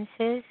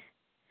appearances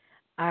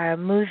are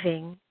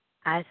moving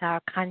as our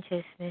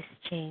consciousness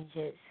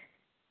changes.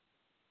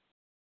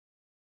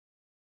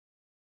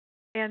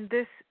 And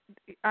this,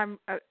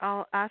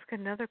 I'll ask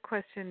another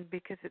question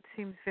because it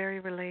seems very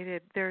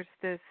related. There's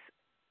this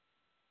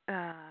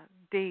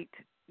date,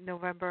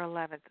 November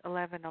 11th,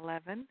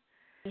 11/11,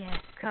 yes,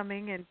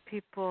 coming, and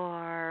people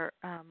are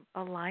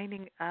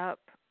aligning up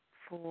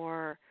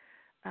for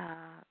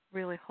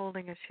really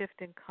holding a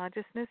shift in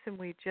consciousness. And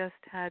we just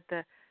had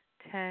the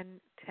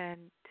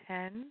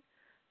 10-10-10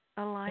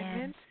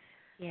 alignment.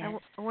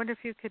 Yes. I wonder if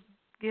you could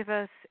give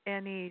us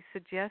any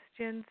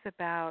suggestions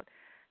about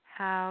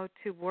how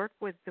to work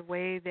with the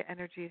way the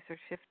energies are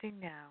shifting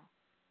now.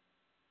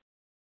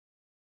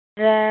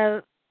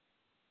 The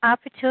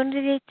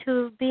opportunity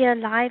to be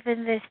alive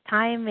in this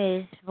time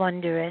is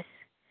wondrous,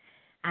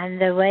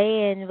 and the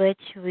way in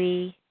which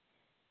we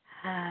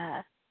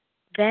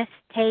best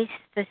taste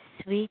the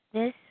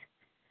sweetness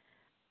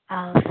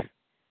of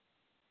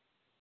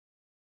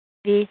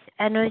these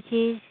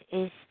energies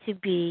is to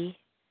be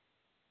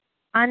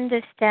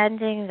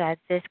understanding that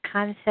this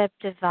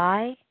concept of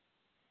I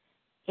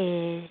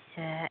is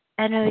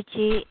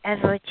energy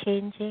ever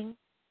changing,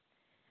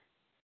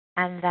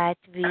 and that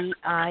we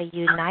are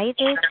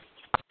united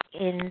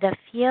in the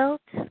field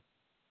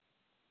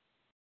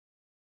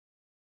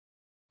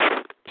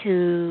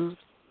to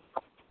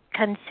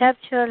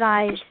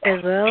conceptualize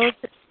the world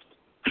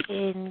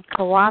in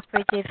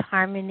cooperative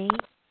harmony,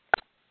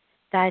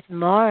 that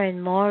more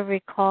and more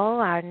recall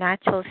our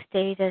natural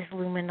state as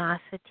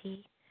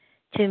luminosity,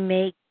 to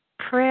make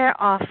prayer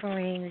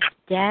offerings,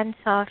 dance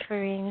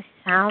offerings,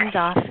 sound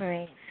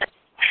offerings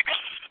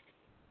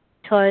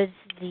towards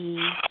the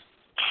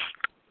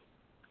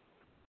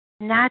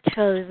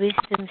natural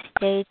wisdom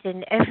state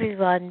in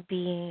everyone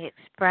being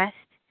expressed.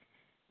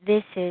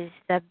 This is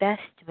the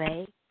best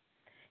way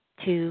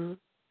to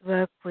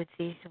work with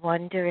these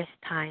wondrous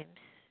times.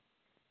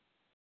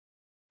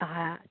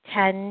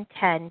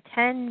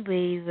 10-10-10,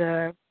 we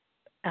were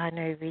on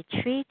a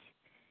retreat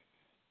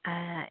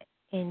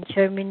in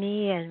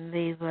Germany, and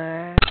we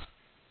were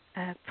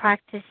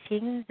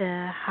practicing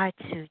the Heart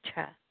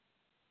Sutra.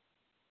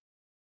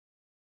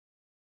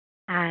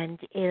 And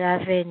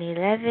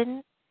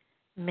 11-11,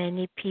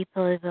 many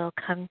people will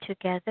come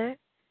together,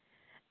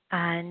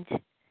 and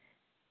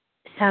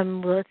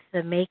some with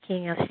the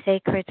making of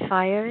sacred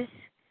fires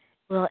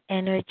will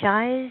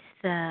energize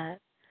the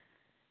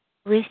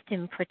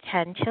wisdom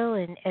potential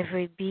in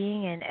every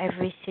being and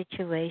every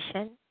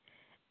situation,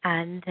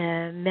 and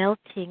the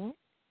melting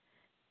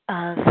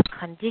of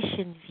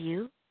conditioned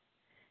view,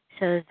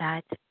 so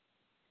that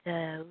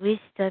the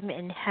wisdom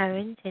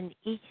inherent in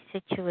each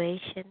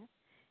situation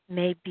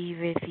may be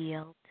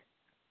revealed.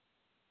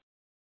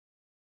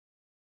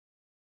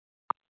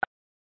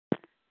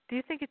 Do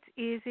you think it's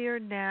easier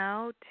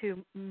now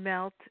to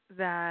melt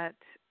that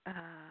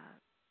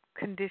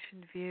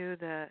conditioned view,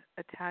 the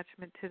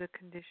attachment to the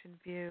conditioned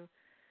view?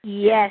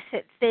 Yes,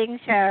 things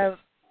are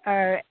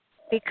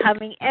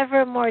becoming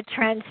ever more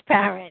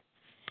transparent,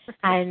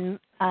 and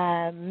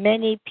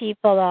many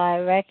people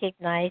are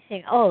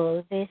recognizing,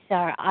 oh, these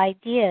are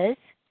ideas,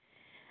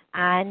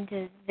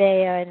 and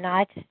they are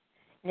not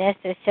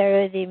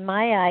necessarily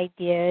my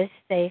ideas.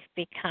 They've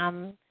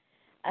become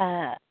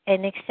an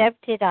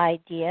accepted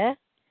idea,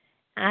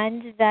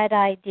 and that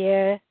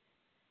idea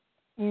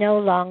no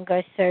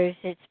longer serves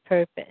its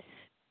purpose.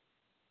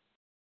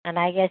 And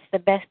I guess the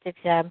best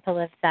example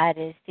of that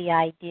is the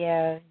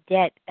idea of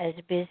debt as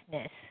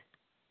business.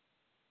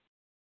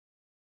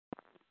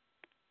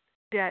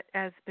 Debt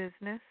as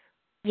business?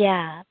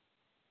 Yeah.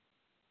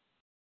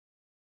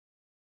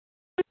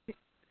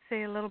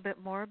 Say a little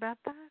bit more about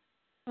that?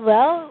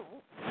 Well,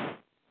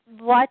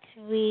 what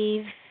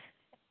we've,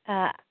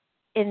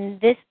 in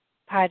this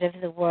part of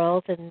the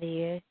world, in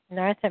the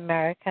North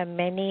America,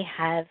 many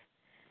have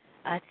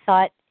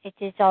thought it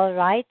is all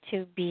right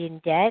to be in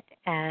debt,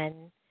 and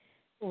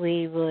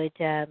we would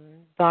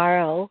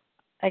borrow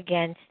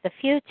against the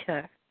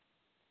future.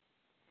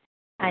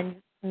 And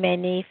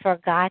many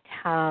forgot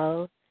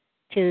how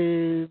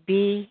to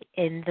be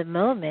in the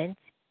moment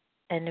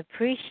and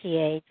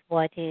appreciate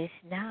what is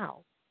now.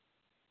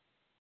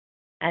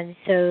 And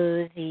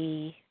so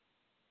the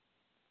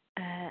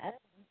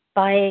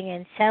buying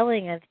and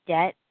selling of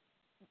debt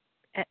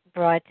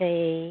brought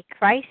a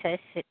crisis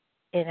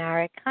in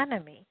our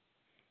economy.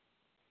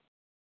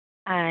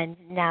 And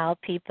now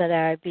people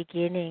are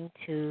beginning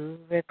to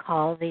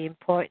recall the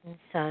importance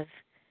of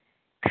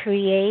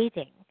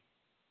creating,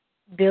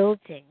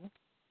 building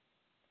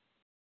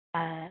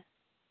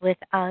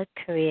without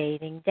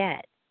creating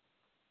debt.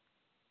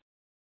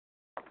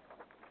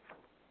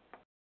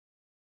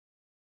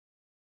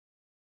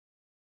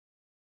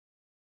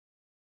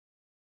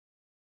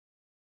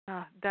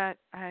 That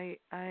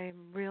I'm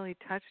really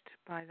touched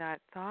by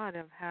that thought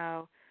of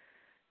how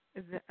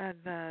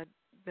the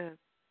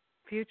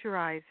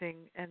futurizing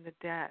and the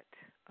debt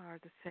are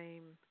the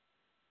same.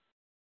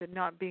 That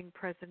not being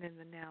present in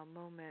the now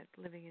moment,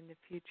 living in the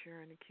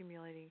future and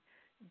accumulating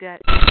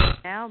debt in the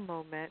now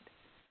moment,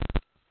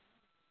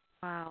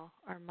 while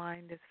our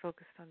mind is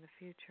focused on the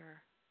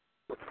future.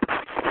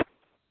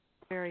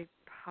 Very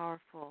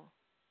powerful.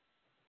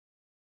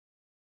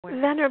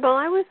 Venerable,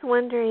 I was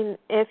wondering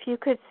if you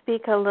could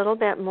speak a little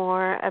bit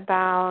more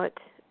about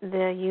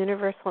the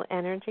universal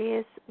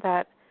energies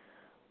that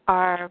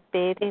are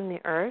bathing the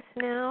earth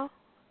now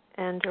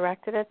and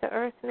directed at the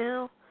earth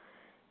now,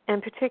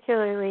 and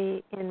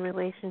particularly in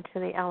relation to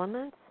the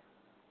elements.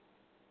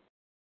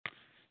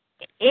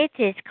 It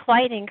is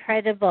quite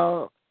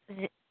incredible.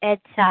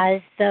 It's as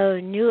though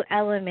new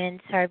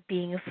elements are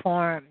being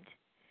formed.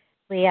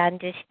 We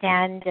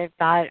understand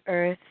about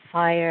earth,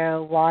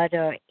 fire,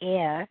 water,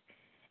 air,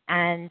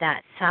 and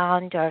that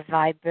sound or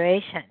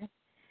vibration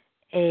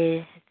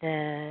is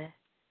the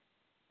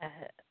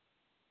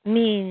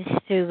means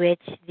through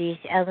which these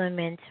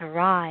elements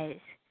arise.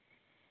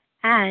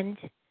 And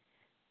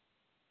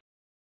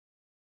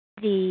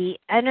the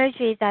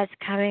energy that's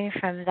coming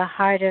from the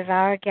heart of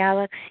our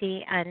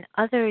galaxy and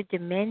other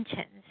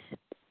dimensions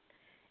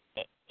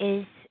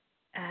is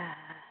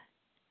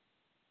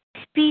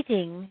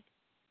speeding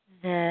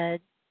the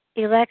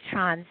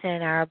electrons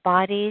in our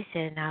bodies,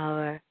 in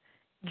our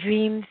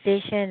dream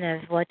vision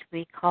of what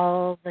we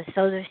call the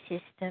solar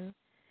system,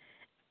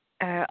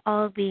 are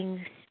all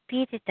being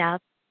speeded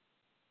up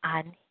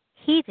and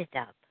heated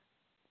up.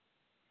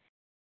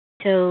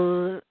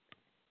 So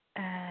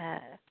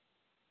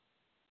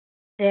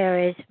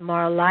there is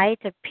more light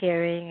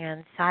appearing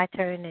on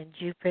Saturn and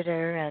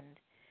Jupiter,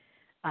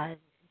 and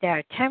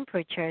their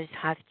temperatures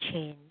have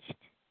changed.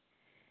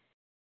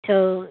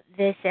 So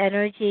this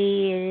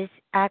energy is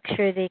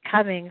actually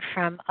coming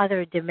from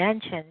other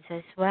dimensions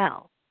as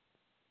well.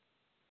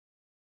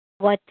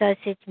 What does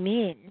it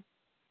mean?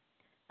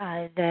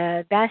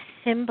 The best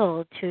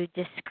symbol to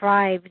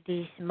describe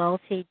these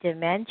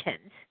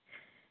multi-dimensions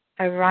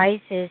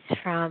arises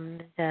from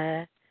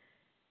the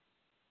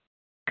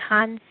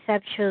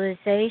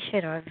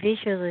conceptualization or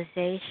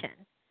visualization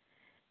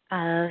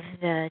of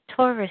the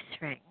torus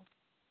ring.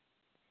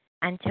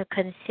 And to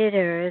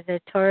consider the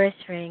torus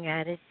ring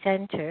at its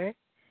center.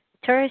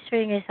 The torus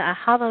ring is a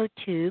hollow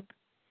tube,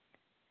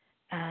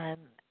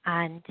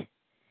 and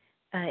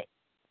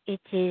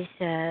it is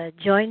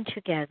joined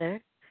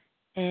together.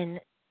 And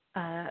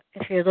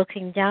if you're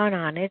looking down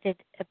on it,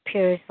 it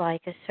appears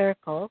like a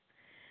circle.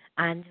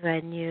 And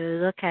when you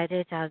look at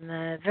it on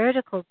the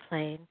vertical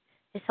plane,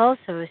 it's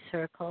also a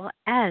circle,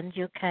 and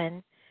you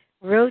can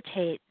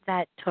rotate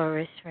that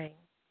torus ring.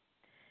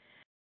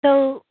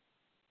 So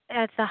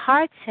at the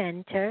heart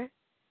center,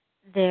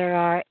 there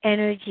are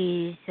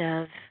energies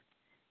of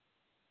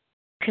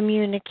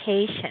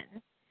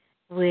communication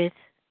with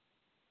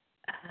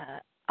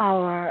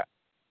our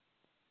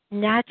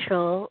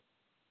natural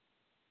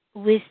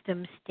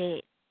wisdom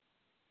state.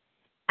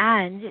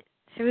 And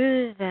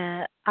through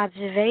the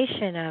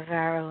observation of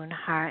our own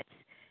hearts,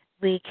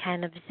 we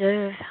can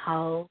observe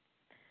how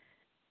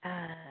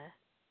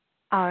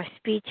our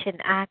speech and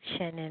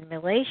action in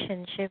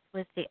relationship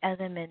with the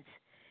elements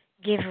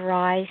give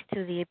rise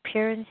to the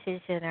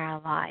appearances in our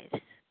lives.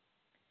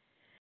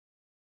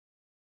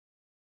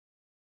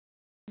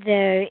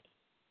 There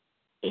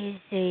is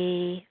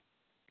a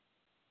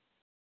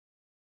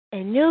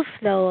new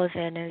flow of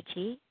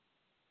energy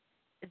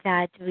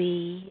that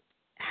we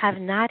have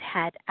not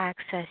had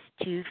access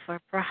to for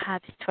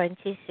perhaps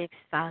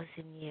 26,000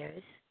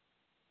 years,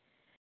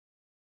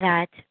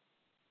 that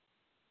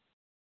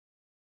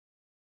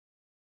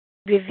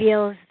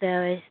reveals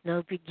there is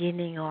no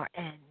beginning or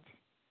end.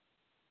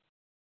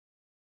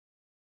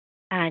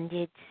 And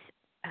its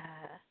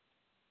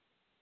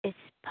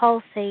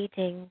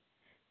pulsating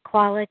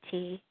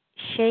quality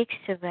shakes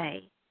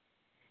away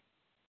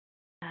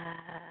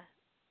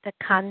the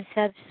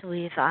concepts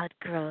we've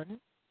outgrown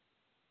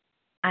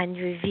and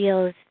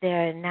reveals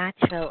their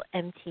natural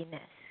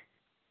emptiness.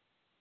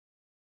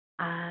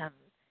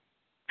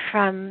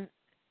 From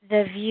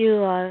the view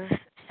of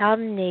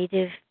some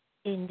Native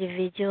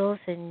individuals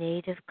and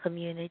Native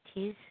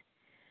communities,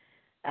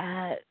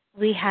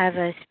 we have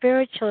a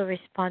spiritual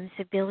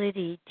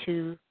responsibility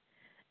to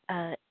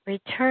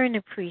return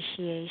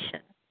appreciation.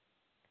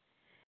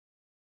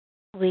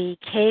 We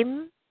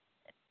came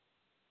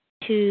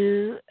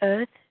to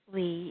Earth,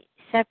 we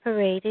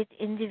separated,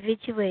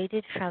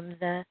 individuated from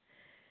the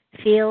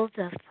field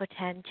of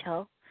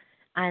potential,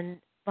 and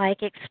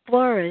like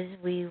explorers,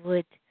 we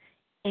would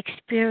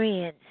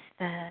experience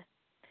the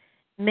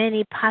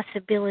many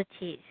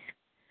possibilities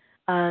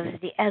of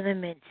the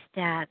elements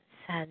dance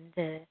and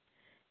the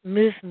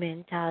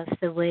movement of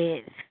the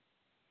wave.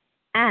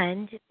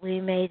 And we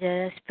made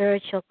a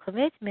spiritual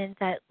commitment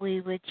that we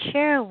would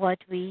share what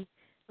we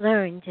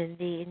learned in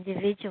the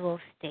individual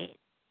state.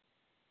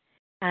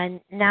 And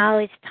now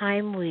it's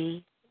time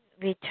we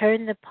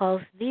return the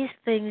pulse. These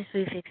things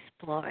we've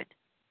explored.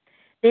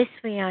 This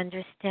we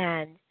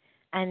understand.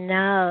 And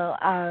now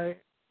our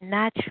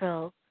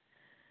natural,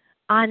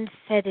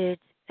 unfettered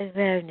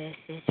awareness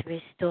is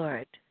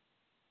restored.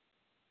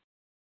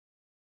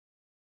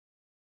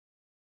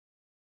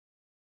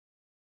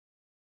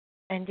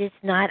 And it's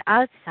not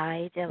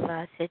outside of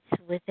us, it's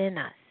within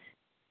us.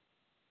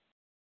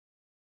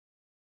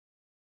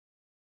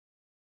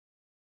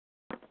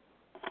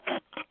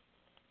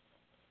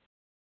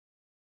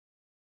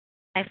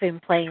 I've been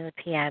playing the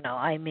piano.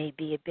 I may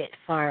be a bit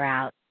far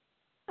out.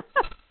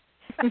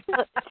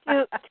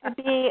 to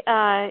be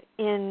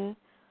in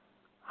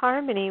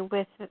harmony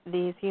with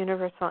these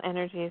universal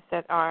energies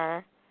that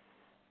are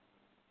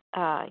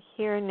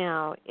here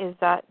now, is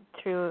that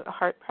through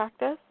heart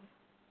practice?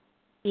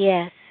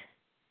 Yes.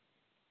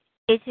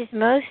 It is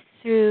most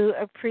through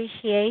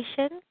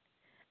appreciation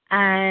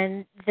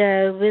and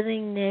the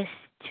willingness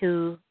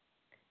to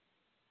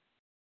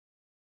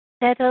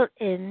settle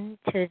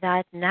into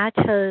that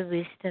natural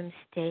wisdom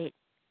state,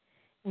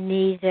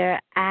 neither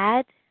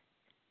add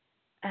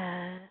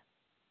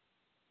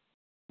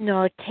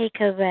nor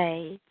take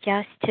away,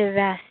 just to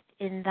rest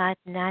in that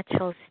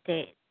natural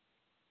state.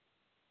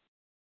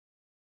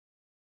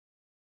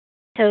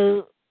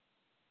 So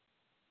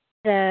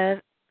the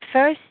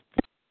first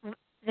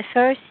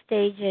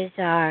stages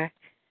are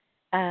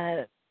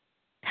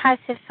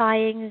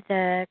pacifying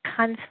the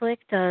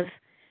conflict of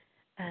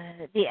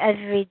the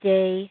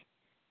everyday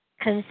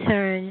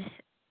concerns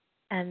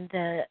and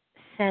the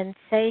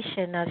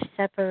sensation of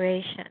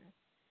separation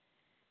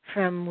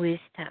from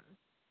wisdom.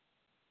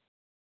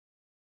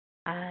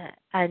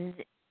 And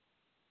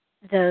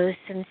those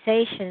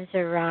sensations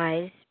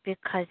arise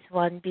because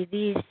one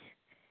believes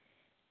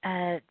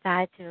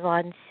that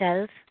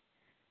oneself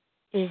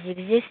is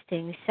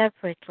existing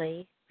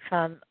separately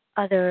from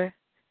other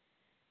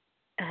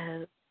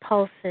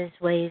pulses,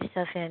 waves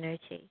of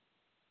energy.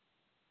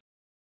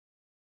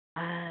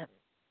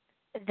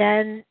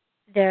 Then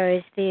there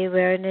is the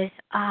awareness,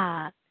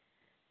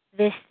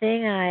 this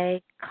thing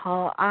I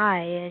call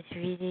I is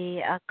really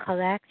a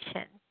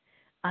collection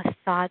of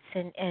thoughts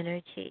and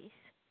energies.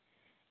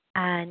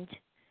 And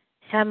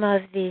some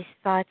of these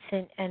thoughts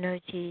and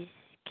energies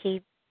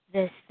keep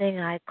this thing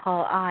I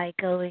call I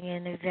going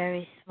in a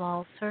very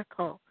small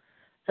circle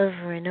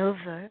over and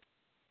over.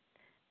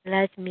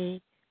 Let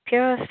me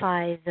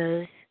purify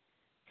those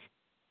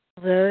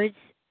words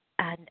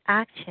and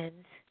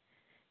actions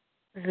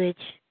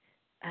which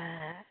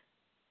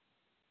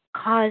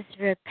cause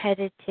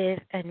repetitive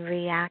and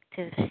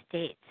reactive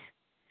states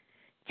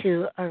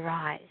to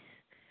arise.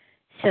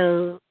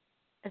 So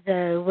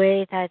the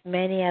way that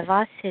many of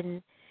us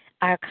in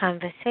our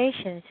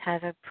conversations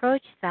have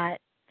approached that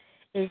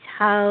is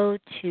how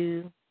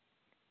to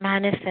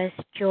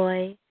manifest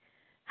joy,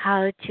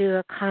 how to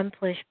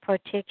accomplish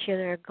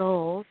particular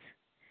goals.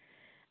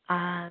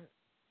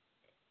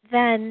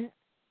 Then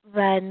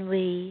when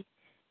we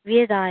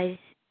realize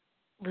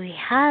we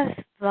have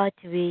what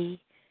we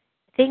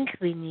think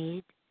we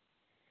need,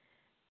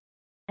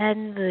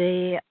 then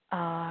we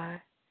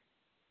are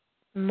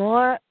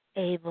more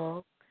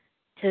able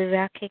to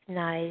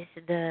recognize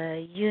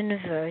the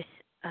universe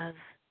of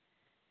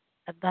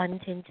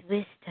abundant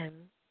wisdom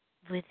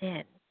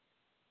within.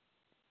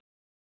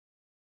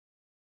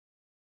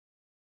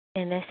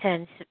 In a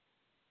sense,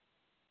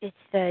 it's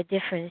the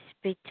difference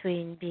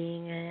between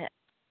being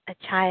a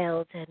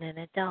child and an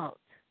adult.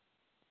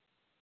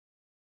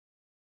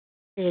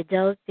 The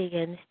adult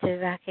begins to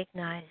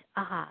recognize,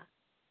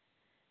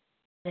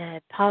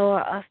 the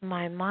power of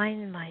my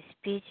mind, my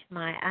speech,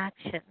 my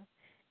action,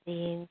 the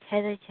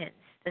intelligence,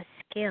 the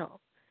skill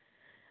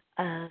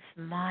of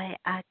my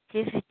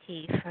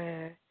activity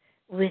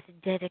with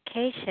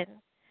dedication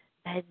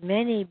that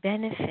many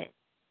benefit.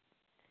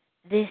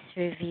 This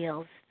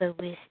reveals the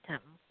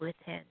wisdom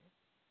within.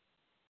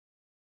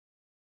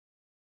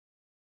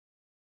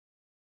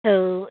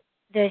 So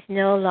there's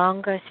no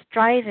longer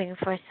striving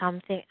for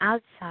something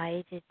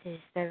outside. It is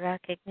the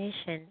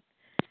recognition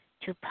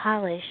to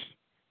polish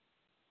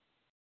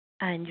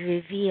and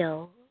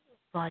reveal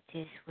what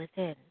is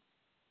within.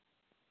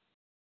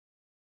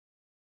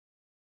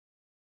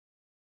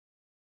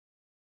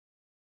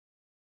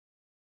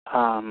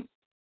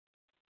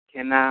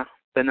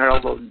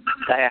 Venerable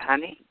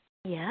Dayahani?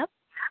 Yep.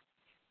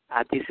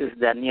 This is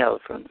Daniel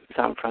from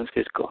San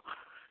Francisco.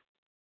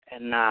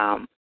 And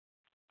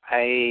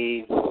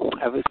I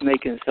was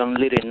making some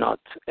little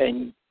notes,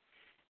 and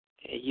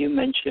you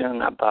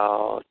mentioned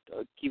about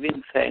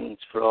giving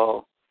thanks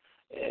for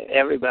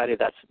everybody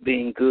that's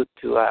being good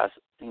to us,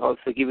 and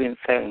also giving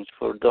thanks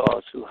for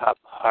those who have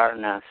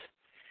harmed us.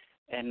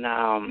 And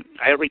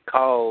I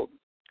recall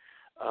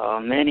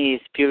many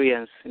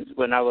experiences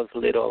when I was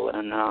little,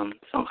 and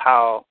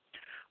somehow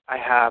I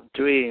have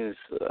dreams.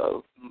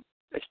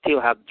 I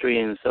still have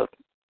dreams of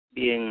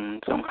being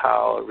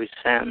somehow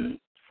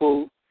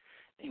resentful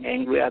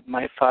angry at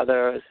my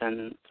fathers,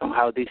 and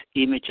somehow these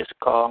images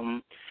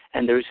come,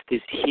 and there's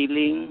this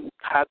healing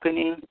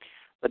happening,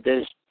 but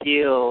there's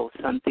still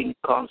something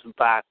comes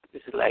back.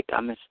 It's like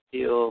I'm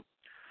still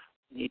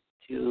need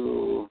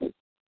to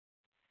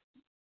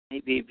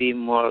maybe be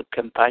more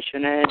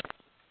compassionate,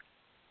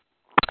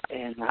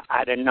 and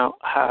I don't know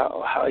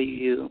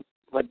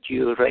what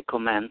you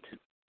recommend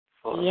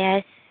for.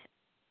 Yes,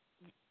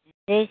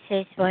 this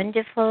is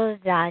wonderful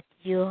that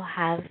you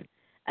have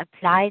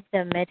applied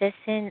the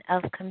medicine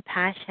of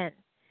compassion.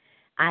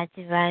 And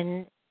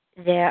when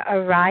there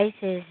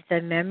arises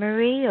the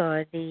memory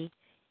or the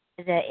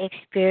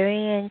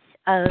experience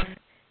of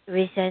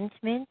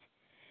resentment,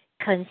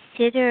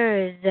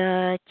 consider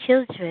the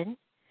children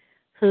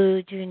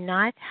who do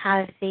not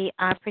have the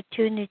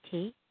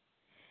opportunity,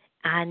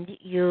 and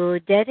you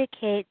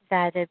dedicate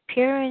that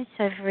appearance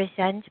of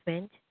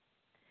resentment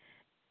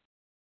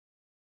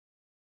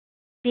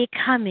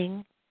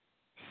becoming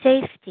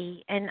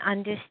safety and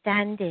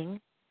understanding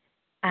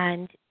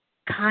and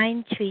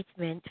kind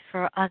treatment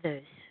for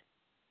others.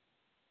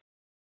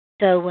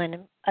 So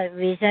when a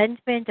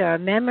resentment or a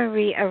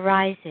memory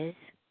arises,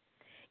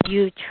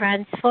 you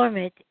transform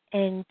it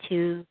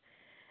into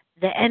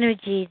the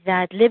energy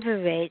that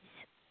liberates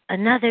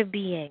another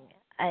being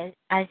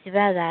as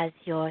well as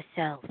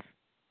yourself.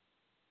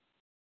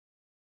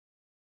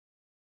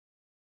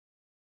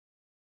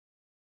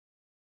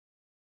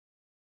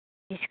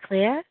 Is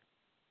clear?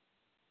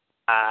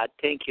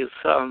 Thank you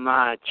so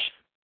much.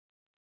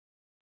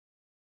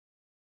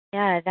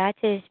 Yeah, that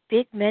is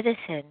big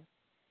medicine.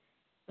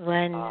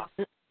 When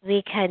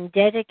we can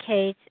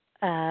dedicate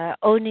our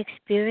own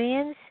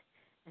experience,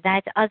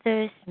 that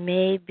others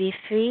may be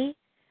free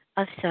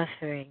of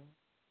suffering.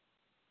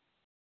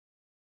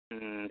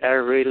 That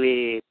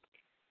really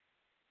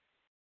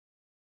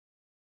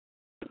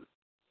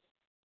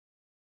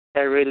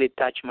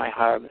touched my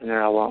heart,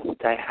 Venerable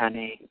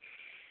Honey,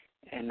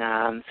 and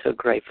I'm so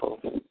grateful.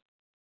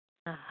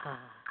 Uh-huh.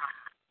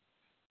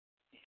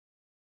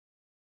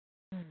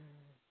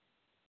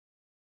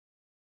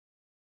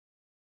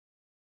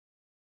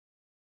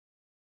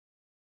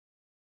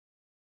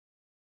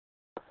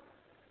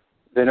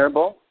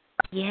 Venerable?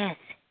 Yes.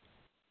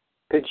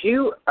 Could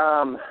you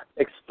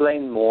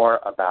explain more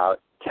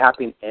about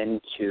tapping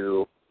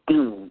into,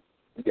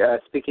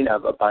 speaking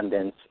of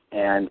abundance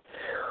and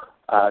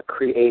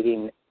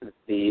creating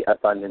the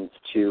abundance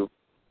to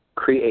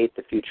create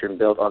the future and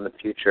build on the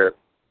future?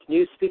 Can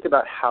you speak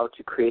about how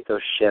to create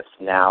those shifts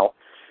now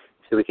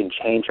so we can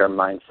change our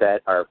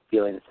mindset, our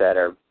feeling set,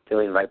 our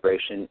feeling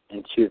vibration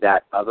into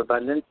that of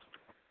abundance?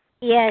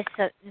 Yes,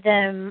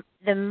 the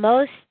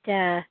most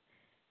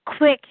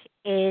quick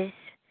is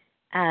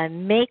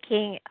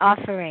making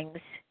offerings.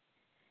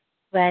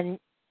 When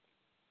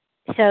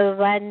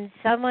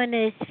someone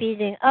is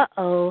feeling,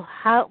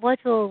 what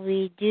will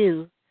we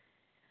do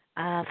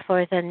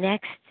for the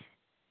next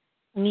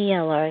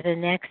meal or the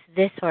next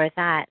this or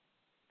that?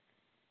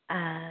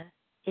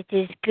 It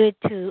is good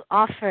to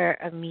offer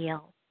a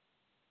meal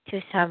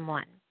to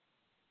someone.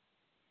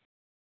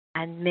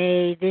 And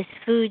may this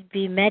food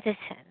be medicine,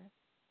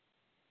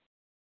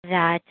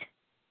 that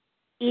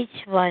each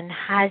one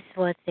has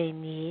what they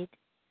need,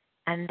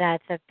 and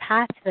that the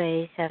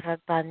pathways of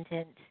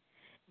abundance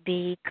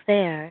be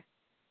clear.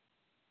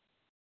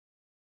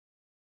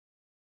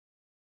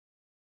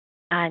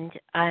 And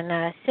on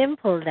a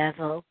simple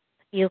level,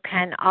 you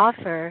can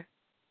offer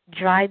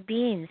dry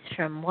beans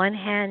from one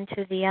hand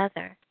to the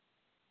other.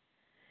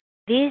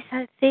 These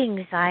are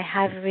things I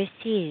have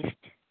received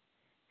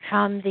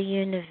from the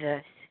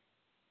universe.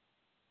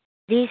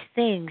 These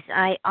things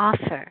I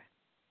offer,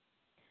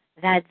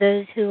 that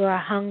those who are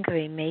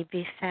hungry may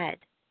be fed.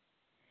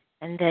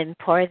 And then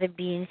pour the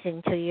beans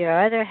into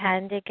your other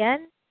hand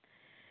again.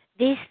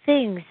 These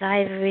things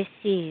I've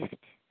received.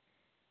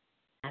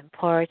 And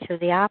pour to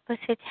the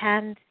opposite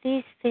hand.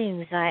 These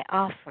things I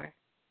offer.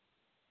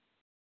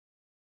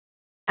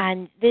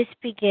 And this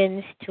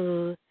begins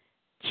to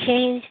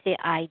change the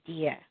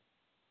idea.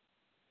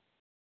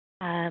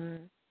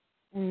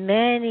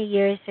 Many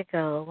years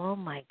ago, oh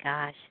my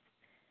gosh,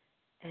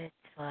 it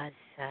was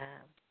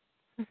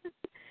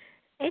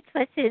it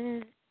was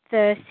in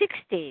the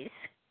 60s.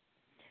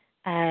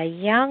 A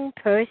young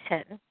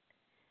person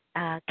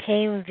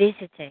came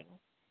visiting,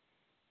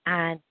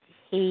 and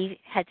he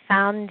had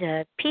found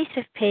a piece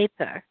of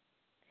paper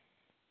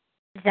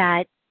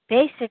that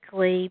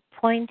basically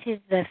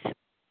pointed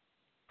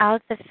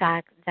out the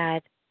fact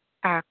that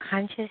our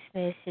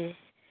consciousness is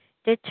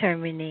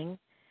determining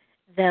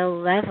the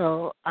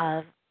level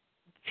of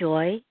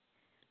joy,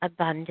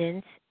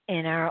 abundance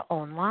in our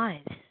own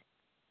lives.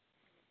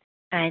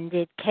 And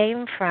it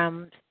came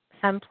from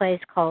some place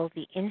called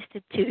the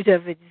Institute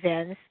of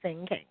Advanced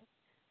Thinking.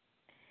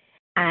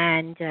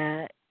 And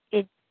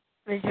it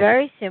was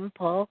very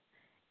simple.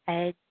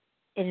 It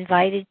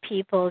invited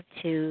people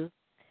to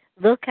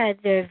look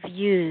at their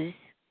views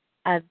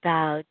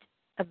about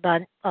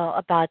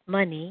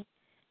money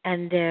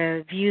and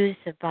their views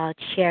about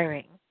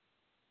sharing.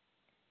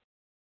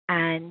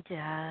 And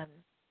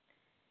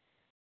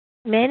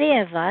many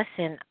of us,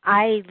 and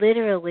I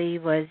literally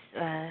was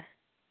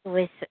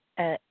with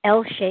a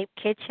L-shaped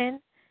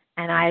kitchen,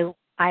 and I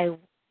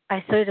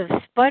sort of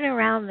spun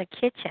around the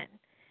kitchen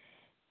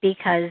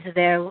because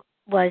there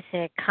was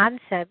a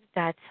concept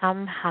that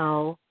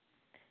somehow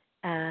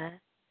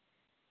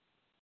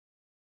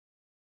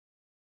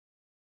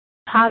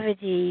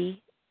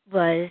poverty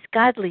was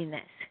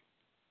godliness.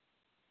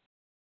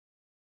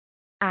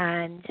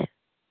 And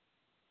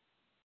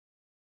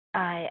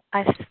I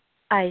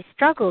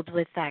struggled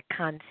with that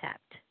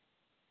concept,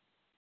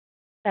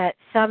 that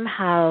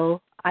somehow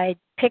I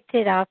picked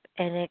it up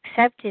and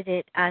accepted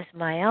it as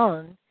my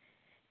own,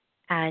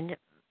 and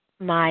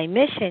my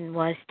mission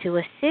was to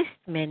assist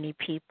many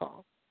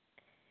people.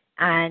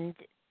 And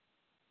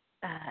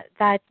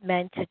that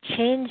meant to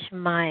change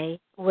my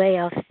way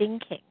of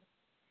thinking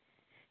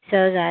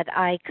so that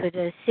I could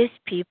assist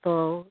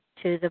people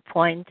to the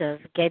point of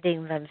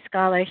getting them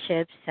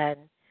scholarships and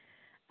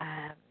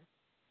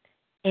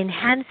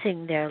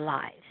enhancing their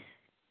lives.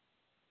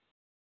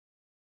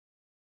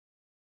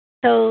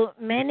 So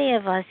many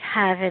of us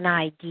have an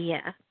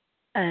idea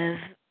of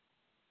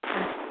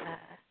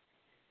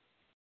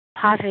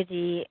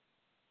poverty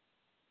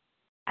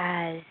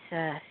as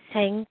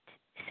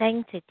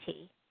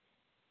sanctity,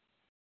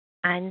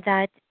 and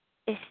that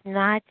is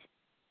not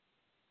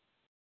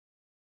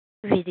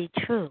really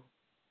true.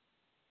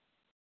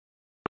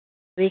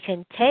 We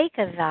can take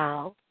a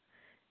vow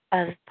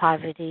of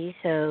poverty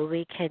so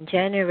we can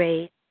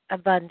generate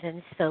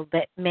abundance so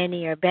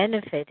many are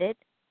benefited,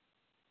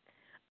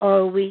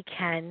 or we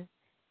can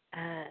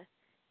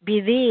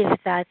believe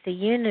that the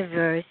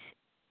universe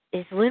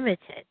is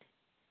limited,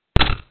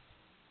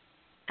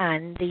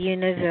 and the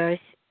universe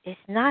is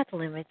not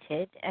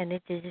limited, and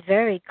it is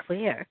very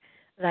clear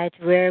that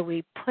where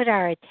we put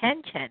our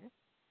attention,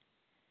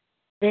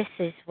 this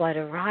is what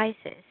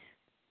arises.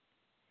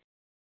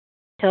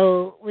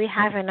 So we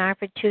have an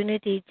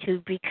opportunity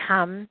to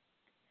become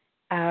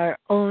our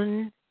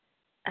own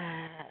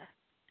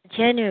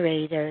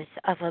generators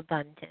of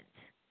abundance.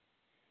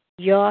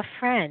 Your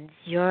friends,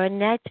 your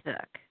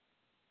network,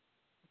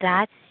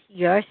 that's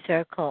your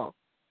circle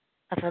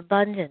of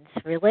abundance.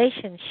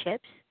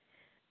 Relationships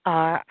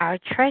are our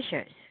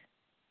treasures.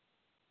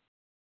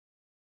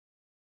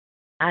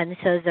 And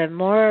so the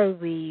more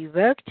we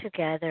work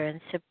together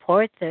and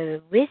support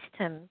the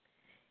wisdom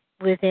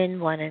within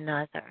one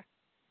another,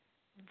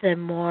 the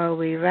more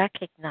we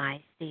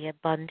recognize the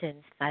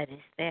abundance that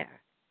is there.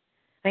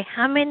 Like,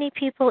 how many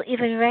people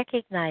even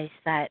recognize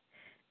that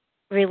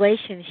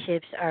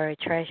relationships are a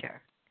treasure?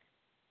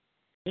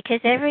 Because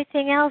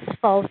everything else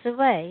falls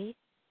away.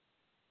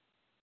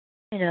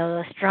 You know,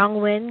 a strong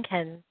wind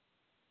can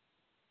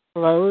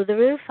blow the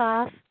roof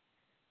off,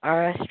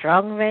 or a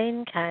strong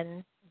rain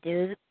can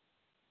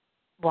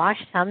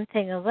wash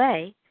something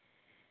away.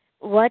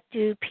 What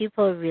do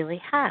people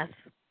really have?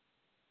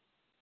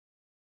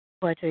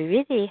 What we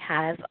really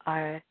have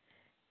are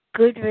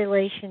good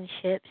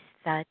relationships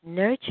that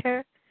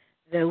nurture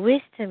the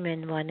wisdom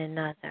in one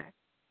another,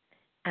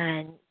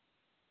 and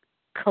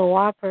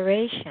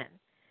cooperation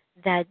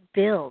that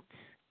builds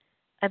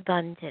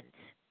abundance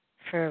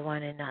for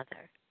one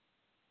another.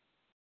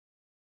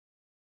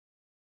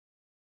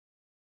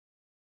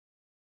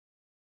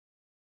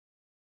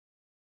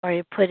 Or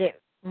to put it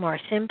more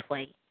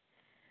simply,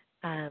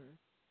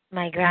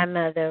 my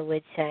grandmother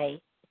would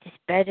say, it's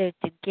better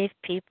to give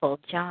people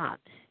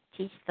jobs,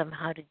 teach them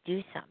how to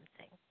do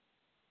something,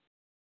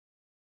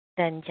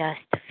 than just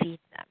to feed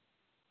them.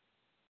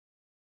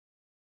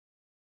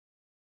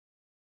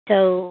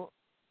 So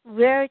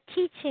we're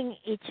teaching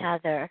each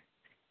other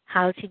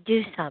how to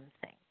do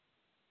something.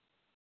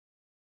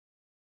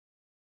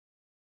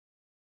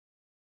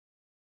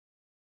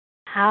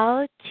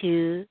 How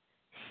to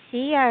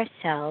see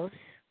ourselves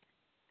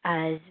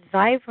as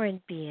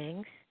vibrant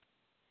beings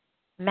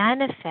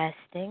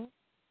manifesting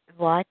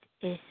what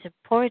is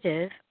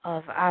supportive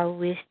of our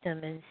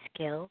wisdom and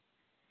skill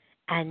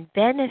and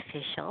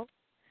beneficial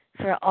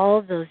for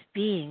all those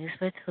beings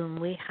with whom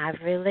we have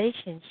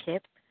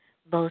relationship,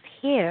 both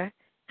here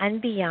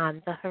and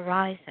beyond the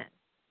horizon.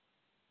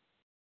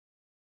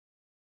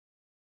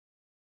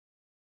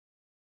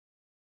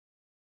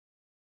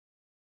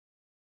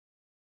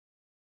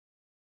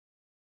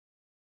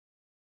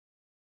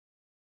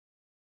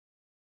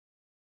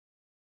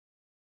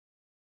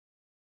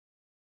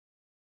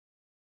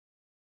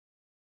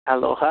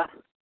 Aloha.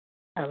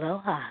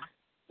 Aloha.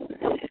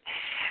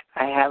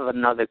 I have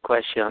another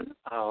question.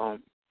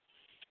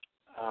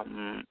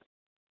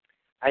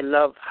 I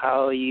love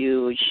how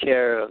you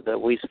share the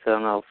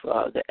wisdom of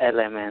the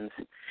elements,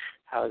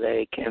 how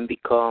they can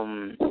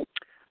become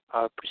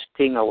our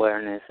pristine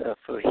awareness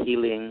for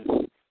healing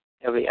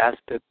every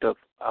aspect of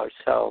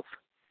ourselves,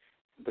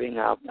 bring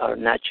out our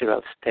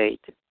natural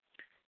state.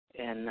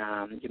 And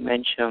you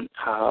mentioned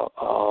how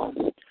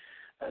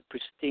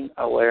pristine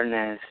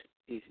awareness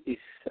is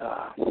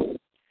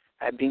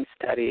I've been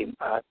studying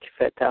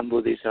Tibetan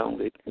Buddhism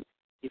with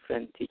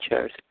different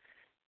teachers,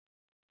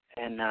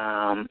 and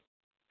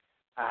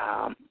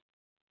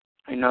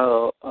I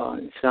know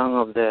in some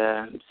of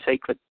the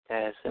sacred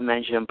texts I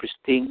mentioned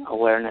pristine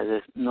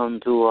awareness, as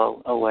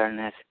non-dual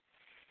awareness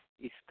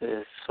is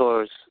the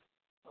source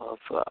of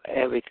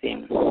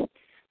everything.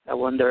 I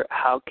wonder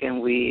how can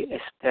we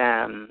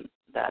extend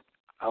that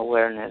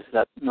awareness,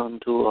 that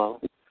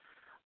non-dual,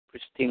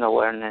 pristine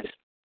awareness,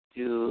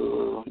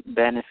 to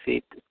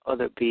benefit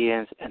other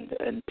beings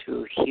and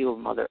to heal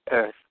Mother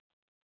Earth.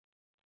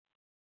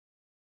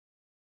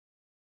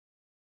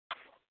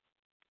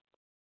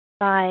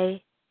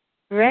 By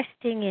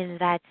resting in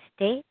that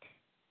state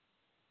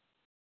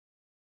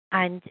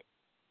and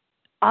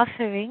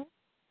offering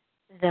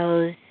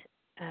those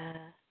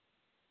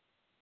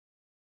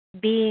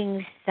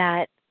beings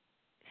that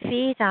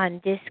feed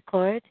on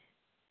discord,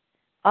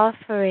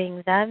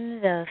 offering them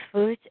the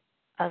fruit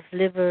of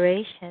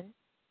liberation,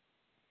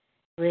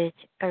 which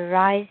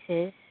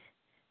arises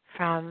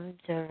from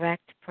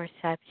direct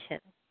perception.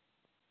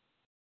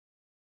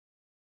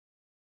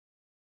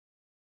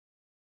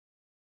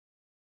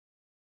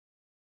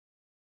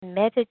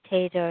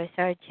 Meditators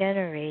are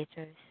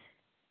generators.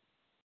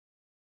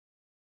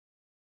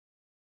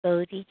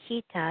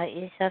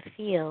 Bodhicitta is a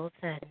field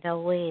and a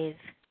wave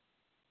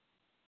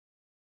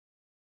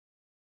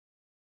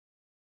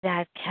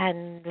that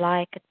can,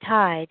 like a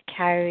tide,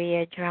 carry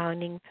a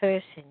drowning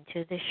person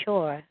to the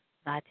shore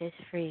that is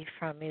free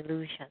from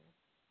illusion.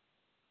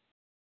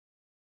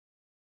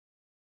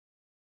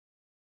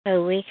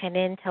 So we can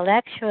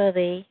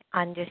intellectually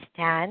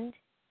understand,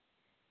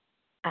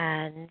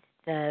 and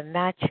the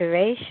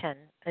maturation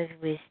of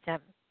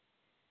wisdom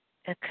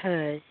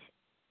occurs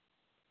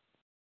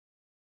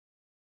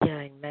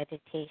during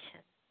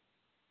meditation.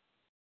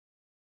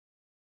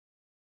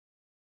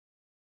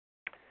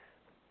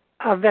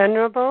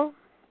 Venerable.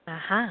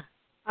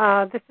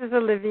 This is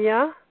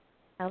Olivia.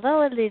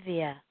 Hello,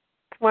 Olivia.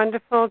 It's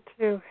wonderful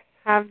to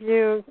have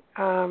you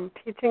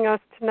teaching us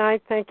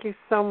tonight. Thank you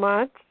so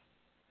much.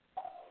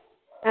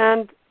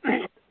 And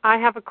I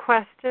have a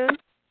question.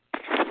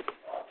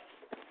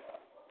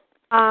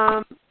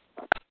 I'm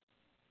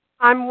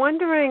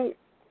wondering,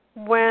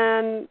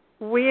 when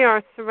we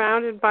are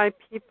surrounded by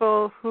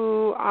people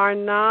who are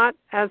not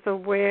as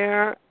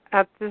aware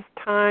at this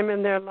time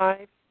in their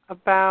life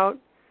about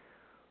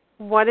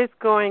what is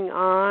going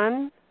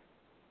on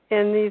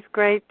in these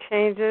great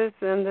changes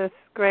and this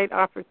great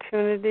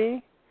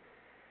opportunity,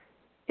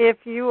 if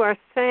you are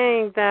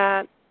saying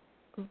that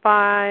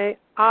by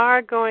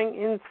our going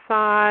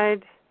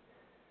inside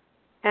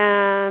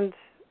and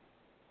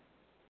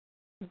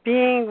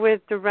being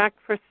with direct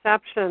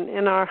perception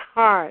in our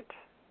heart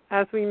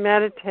as we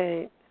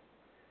meditate,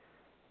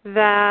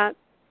 that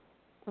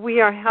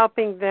we are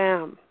helping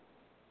them,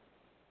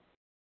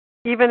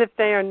 even if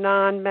they are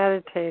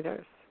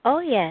non-meditators. Oh,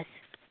 yes.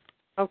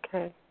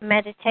 Okay.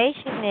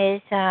 Meditation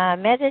is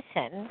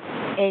medicine.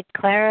 It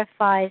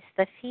clarifies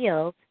the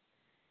field.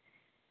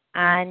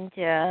 And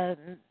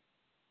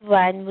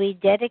when we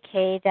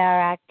dedicate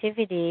our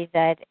activity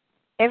that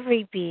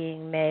every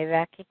being may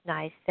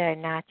recognize their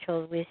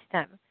natural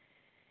wisdom,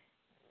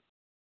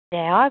 they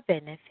are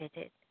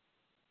benefited.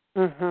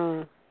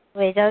 Mm-hmm.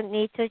 We don't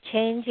need to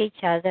change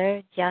each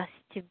other just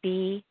to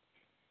be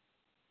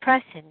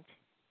present.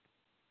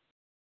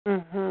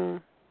 Mm-hmm.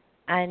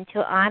 And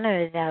to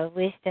honor the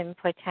wisdom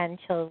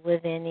potential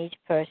within each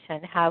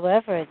person,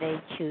 however they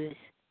choose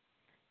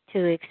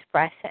to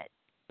express it.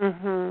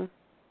 Mm-hmm.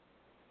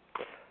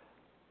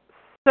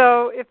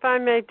 So if I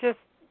may just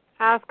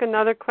ask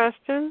another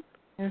question.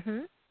 Mm-hmm.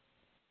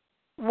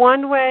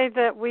 One way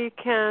that we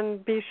can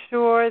be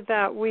sure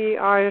that we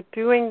are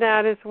doing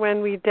that is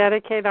when we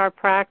dedicate our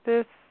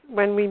practice,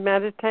 when we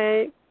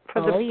meditate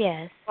for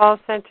yes. all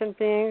sentient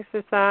beings.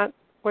 Is that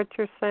what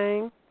you're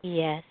saying?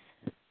 Yes.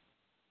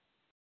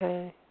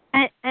 Okay.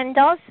 And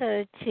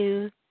also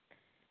to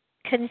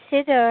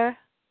consider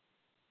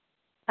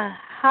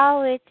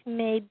how it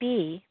may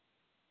be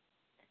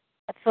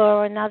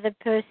for another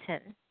person.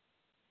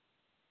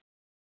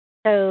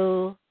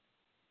 So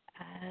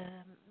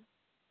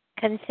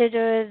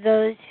consider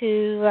those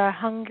who are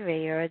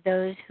hungry or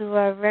those who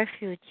are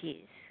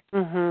refugees.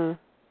 Mm-hmm.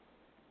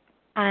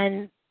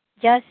 And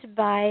just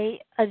by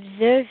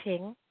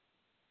observing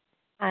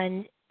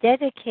and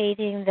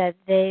dedicating that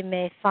they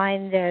may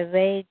find their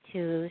way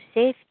to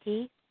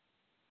safety,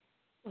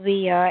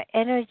 we are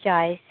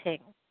energizing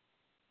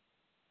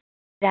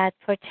that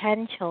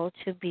potential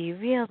to be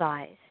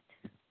realized.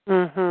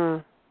 Mm-hmm.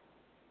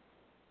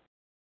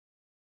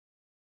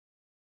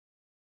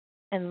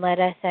 And let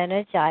us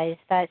energize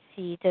that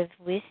seed of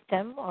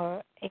wisdom,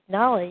 or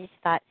acknowledge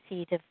that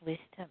seed of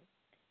wisdom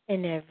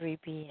in every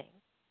being.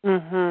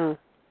 Mm-hmm.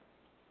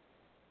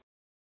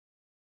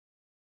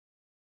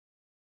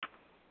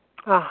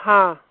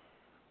 Aha.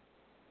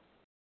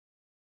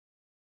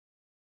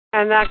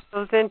 And that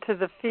goes into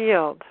the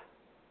field.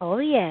 Oh,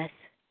 yes.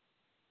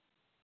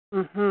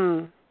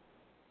 Mm-hmm.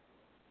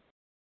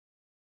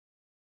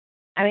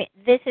 I mean,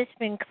 this has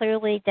been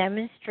clearly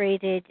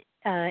demonstrated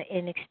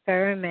in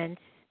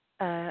experiments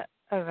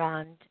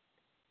around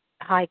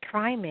high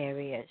crime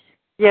areas.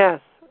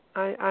 Yes,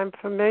 I'm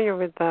familiar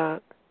with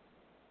that.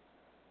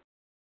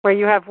 where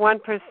you have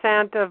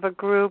 1% of a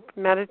group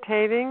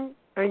meditating.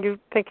 Are you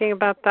thinking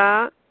about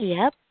that?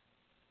 Yep.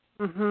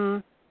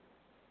 Mhm.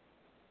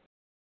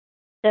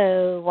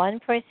 So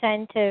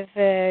 1% of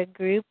a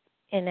group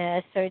in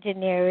a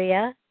certain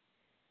area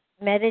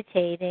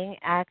meditating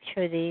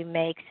actually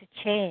makes a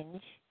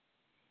change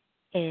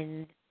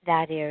in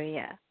that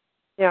area.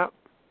 Yeah.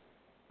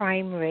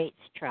 Crime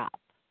rates drop.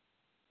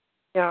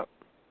 Yeah.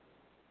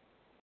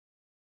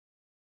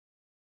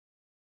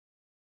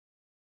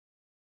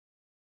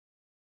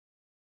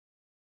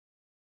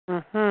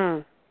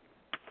 Mhm.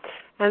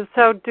 And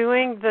so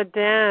doing the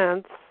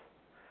dance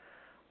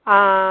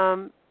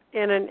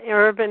in an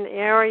urban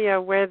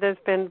area where there's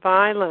been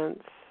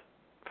violence,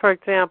 for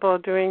example,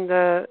 doing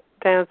the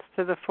dance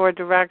to the Four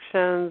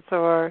Directions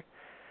or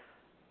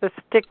the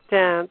stick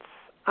dance,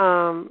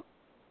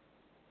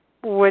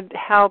 would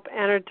help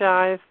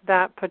energize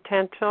that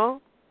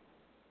potential.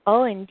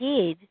 Oh,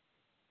 indeed.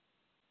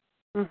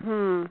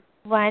 Mhm.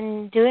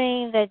 When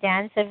doing the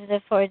dance of the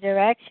Four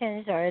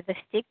Directions or the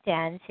stick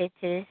dance, it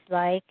is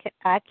like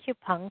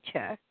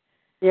acupuncture.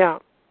 Yeah.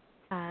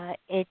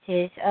 It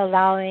is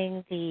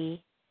allowing the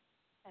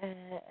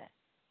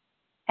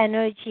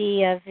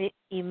energy of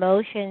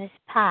emotions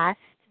past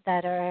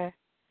that are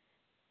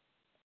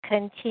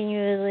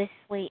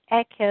continuously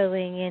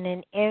echoing in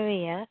an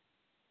area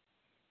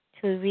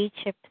to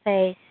reach a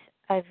place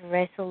of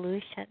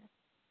resolution.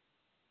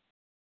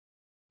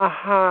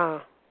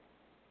 Aha.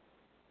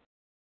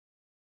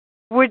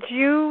 Would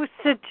you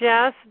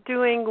suggest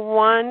doing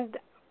one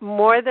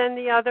more than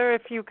the other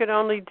if you could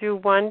only do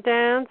one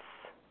dance?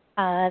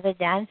 The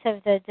dance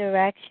of the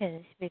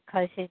directions,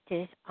 because it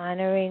is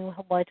honoring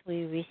what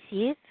we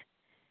receive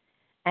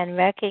and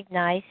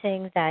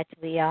recognizing that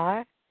we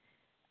are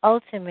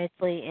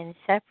ultimately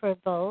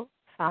inseparable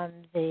from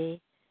the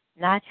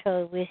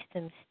natural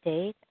wisdom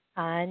state,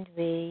 and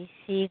we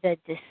see the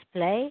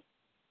display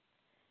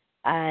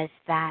as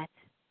that,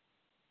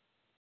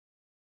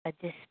 a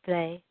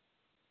display.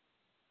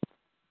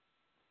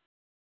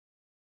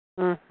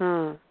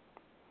 Mhm.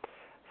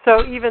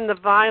 So even the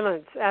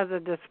violence as a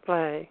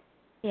display.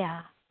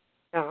 Yeah.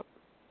 Yeah.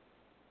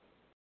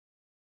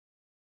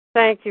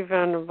 Thank you,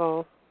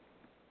 Venerable.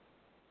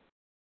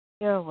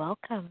 You're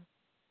welcome.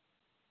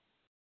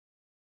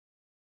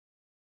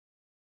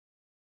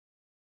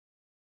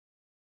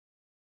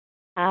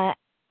 I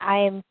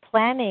am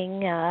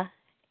planning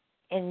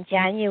in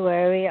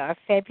January or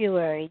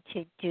February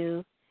to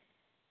do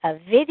a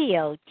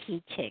video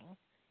teaching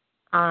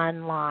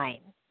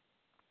online.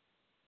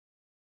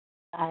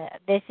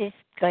 This is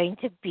going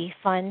to be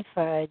fun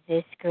for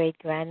this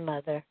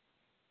great-grandmother.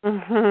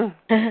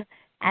 Mhm.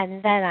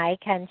 And then I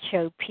can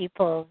show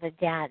people the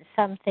dance.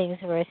 Some things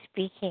we're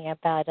speaking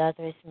about,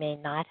 others may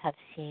not have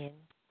seen.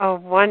 Oh,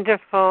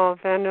 wonderful,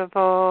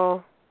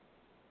 Venerable.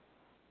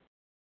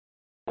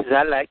 Is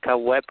that like a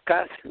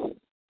webcast?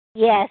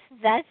 Yes,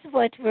 that's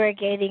what we're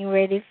getting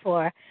ready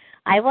for.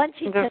 I want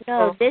you to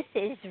know this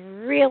is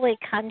really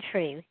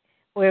country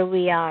where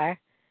we are.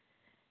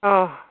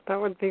 Oh, that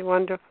would be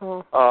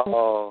wonderful.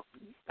 Oh,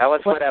 that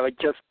was what I was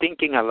just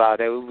thinking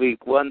about. It would be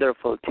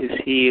wonderful to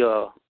see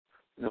the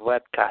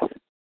webcast.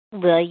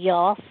 Well,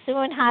 you'll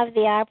soon have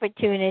the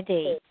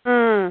opportunity.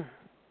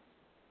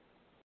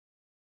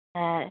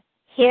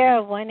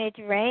 Here, when it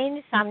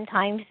rains,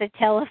 sometimes the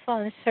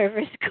telephone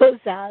service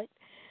goes out.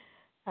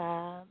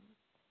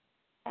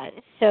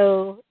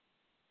 So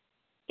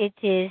it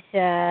is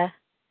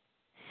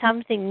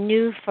something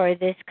new for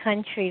this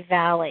country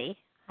valley,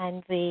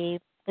 and we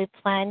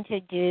plan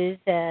to do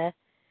the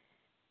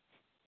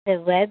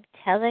web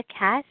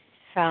telecast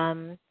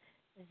from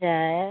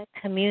the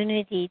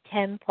community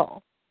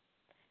temple,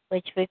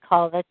 which we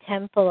call the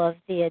Temple of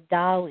the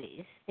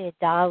Adawis. The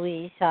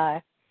Adawis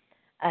are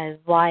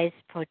wise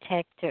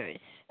protectors,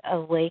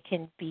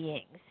 awakened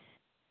beings.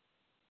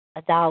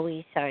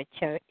 Adawis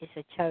is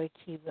a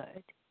Cherokee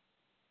word.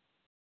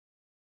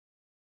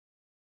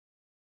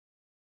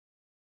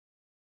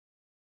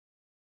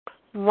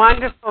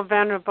 Wonderful,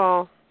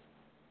 Venerable.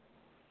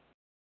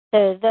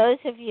 So those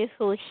of you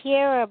who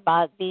hear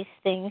about these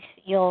things,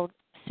 you'll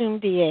soon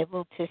be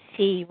able to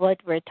see what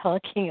we're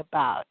talking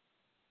about.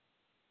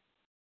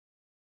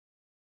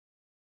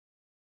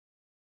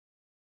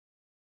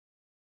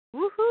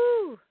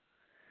 Woohoo!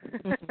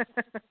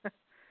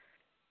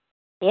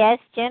 Yes,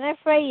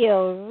 Jennifer,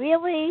 you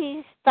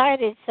really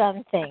started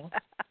something.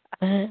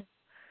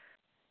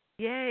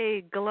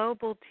 Yay,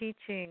 global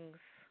teachings.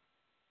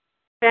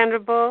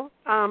 Venerable,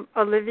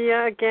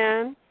 Olivia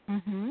again.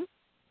 Mm-hmm.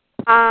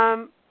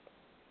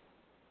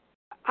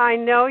 I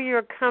know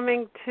you're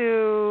coming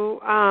to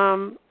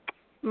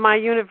my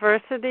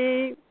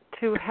university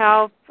to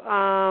help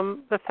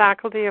the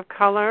Faculty of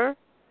Color.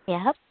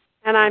 Yep.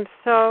 And I'm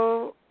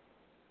so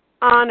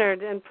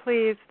honored and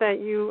pleased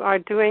that you are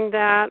doing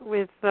that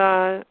with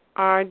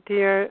our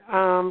dear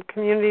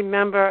community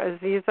member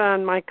Aziza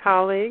and my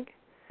colleague.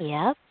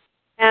 Yep.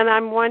 And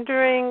I'm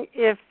wondering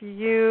if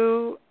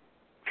you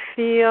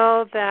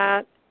feel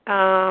that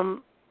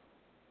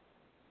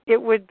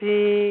it would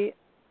be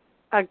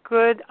a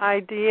good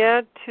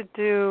idea to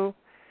do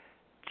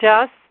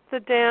just the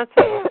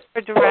dances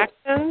or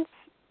directions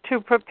to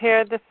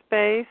prepare the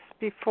space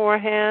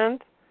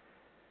beforehand?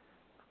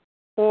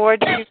 Or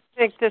do you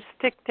think the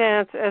stick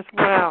dance as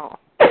well?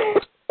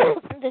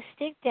 The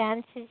stick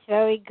dance is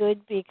very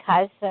good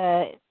because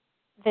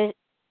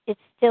it's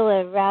still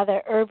a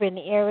rather urban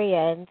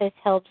area, and this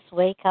helps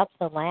wake up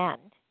the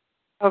land.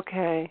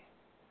 Okay.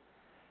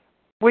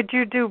 Would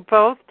you do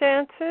both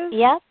dances?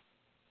 Yep.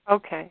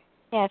 Okay.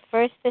 Yeah,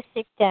 first the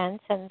stick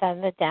dance and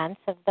then the dance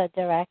of the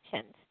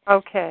directions.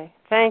 Okay,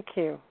 thank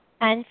you.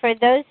 And for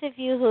those of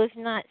you who have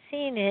not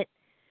seen it,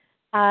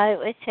 it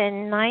was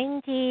in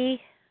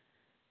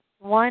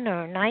 91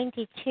 or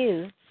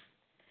 92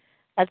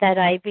 that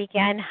I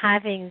began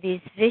having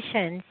these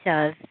visions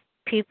of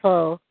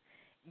people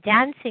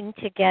dancing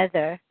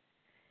together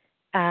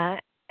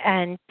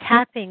and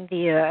tapping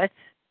the earth.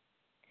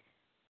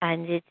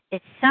 And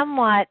it's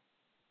somewhat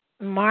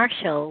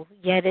martial,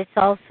 yet it's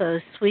also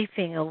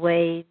sweeping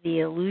away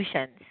the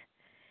illusions.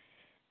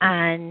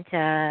 And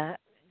the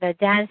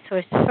dance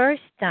was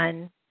first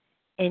done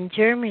in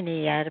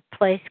Germany at a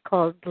place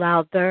called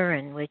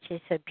Blaubeuren, which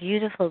is a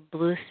beautiful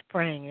blue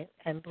spring,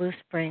 and blue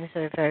springs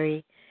are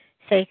very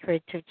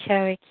sacred to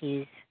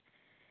Cherokees.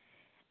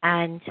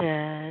 And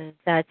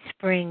that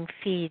spring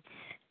feeds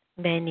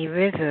many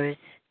rivers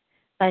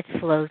that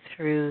flow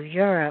through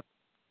Europe.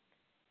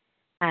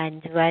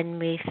 And when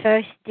we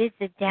first did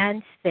the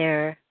dance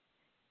there,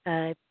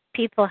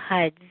 people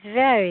had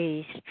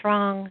very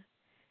strong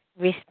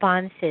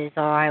responses,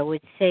 or I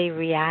would say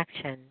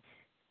reactions.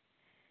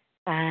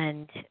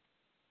 And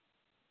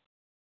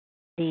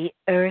the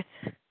earth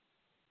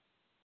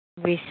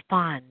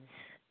responds.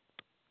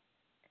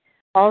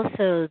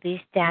 Also, these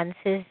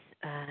dances,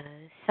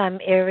 some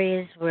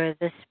areas where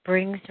the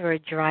springs were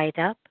dried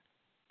up,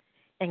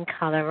 in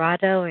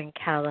Colorado and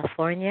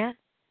California,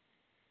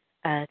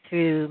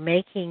 through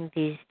making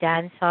these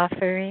dance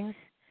offerings,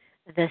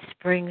 the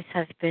springs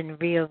have been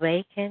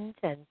reawakened,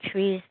 and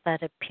trees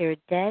that appeared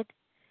dead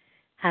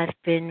have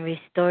been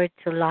restored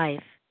to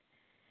life.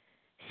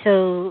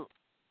 So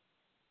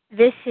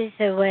this is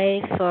a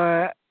way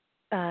for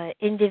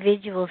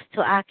individuals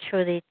to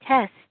actually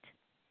test.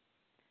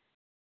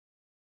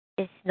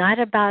 It's not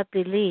about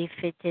belief,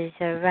 it is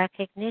a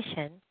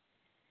recognition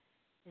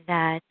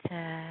that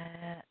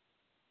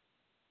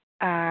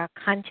our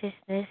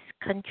consciousness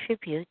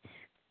contributes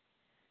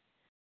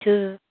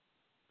to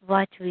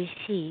what we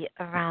see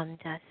around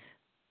us,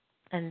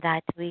 and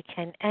that we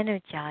can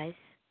energize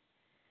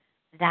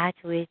that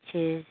which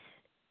is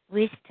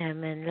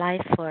wisdom and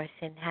life force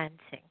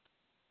enhancing.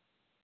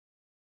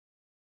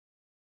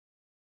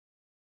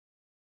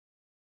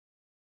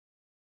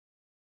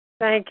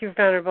 Thank you,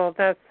 Venerable.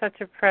 That's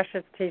such a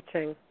precious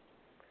teaching.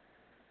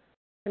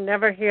 I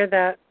never hear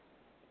that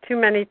too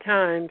many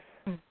times.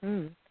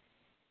 Mm-hmm.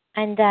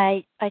 And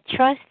I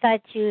trust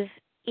that you've,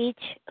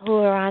 each who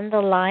are on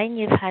the line,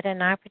 you've had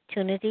an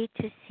opportunity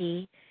to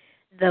see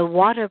the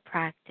water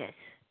practice.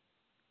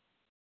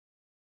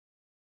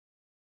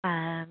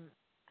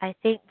 I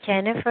think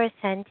Jennifer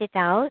sent it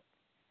out,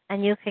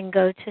 and you can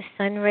go to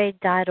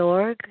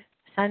sunray.org,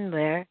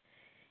 somewhere.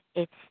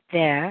 It's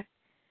there.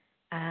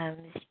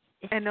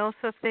 And also,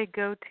 if they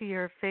go to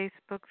your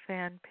Facebook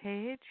fan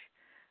page,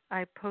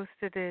 I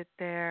posted it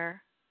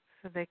there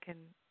so they can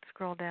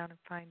scroll down and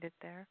find it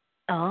there.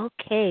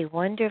 Okay,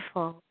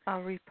 wonderful.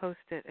 I'll repost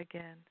it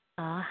again.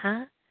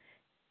 Uh-huh.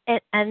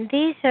 And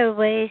these are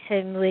ways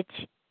in which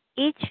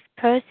each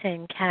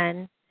person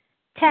can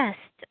test,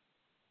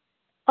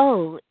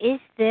 is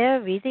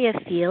there really a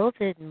field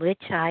in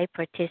which I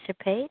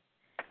participate?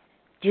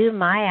 Do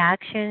my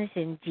actions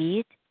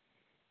indeed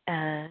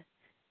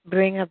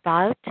bring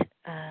about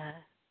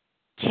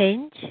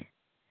change?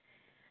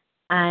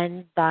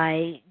 And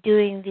by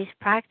doing these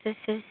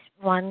practices,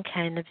 one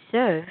can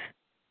observe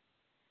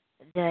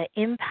the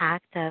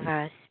impact of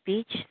our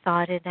speech,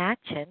 thought, and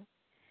action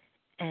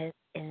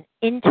in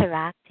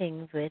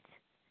interacting with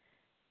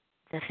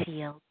the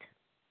field.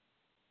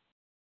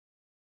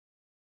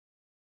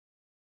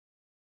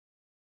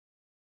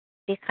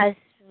 Because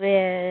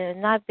we're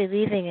not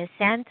believing in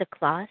Santa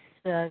Claus,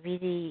 we're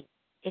really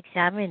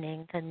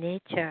examining the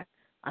nature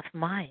of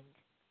mind.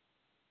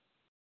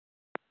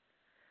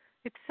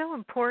 It's so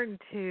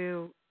important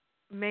to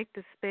make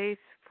the space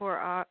for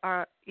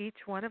our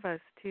each one of us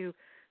to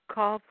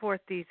call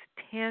forth these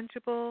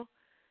tangible,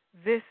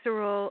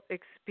 visceral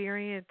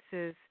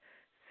experiences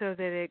so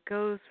that it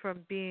goes from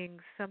being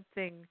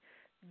something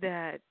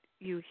that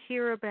you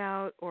hear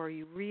about or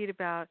you read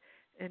about,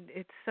 and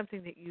it's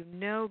something that you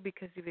know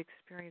because you've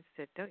experienced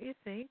it, don't you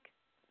think?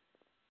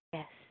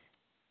 Yes.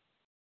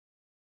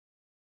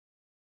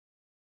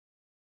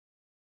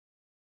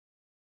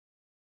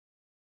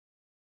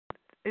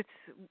 It's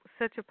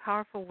such a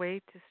powerful way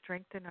to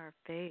strengthen our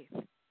faith.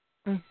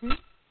 Mm-hmm.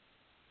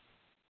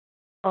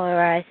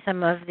 Or as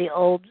some of the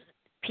old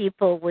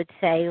people would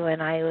say when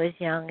I was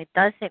young, it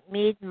doesn't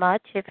mean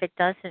much if it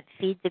doesn't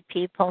feed the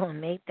people and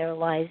make their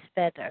lives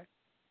better.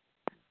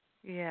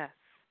 Yes.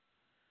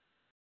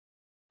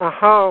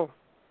 Aho.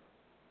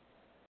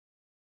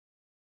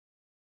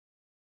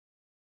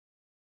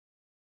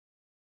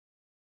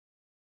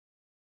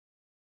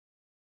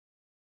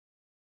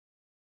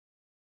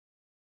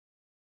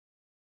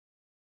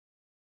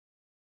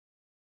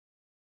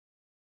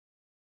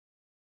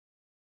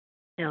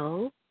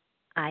 So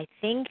I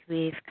think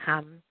we've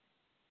come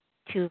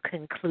to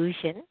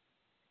conclusion.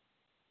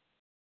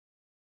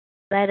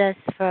 Let us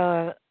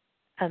for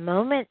a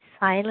moment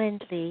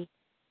silently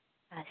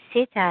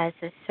sit as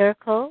a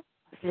circle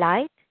of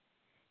light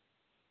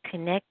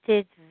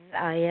connected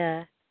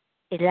via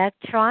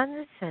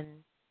electrons and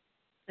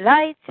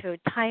light through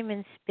time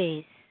and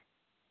space.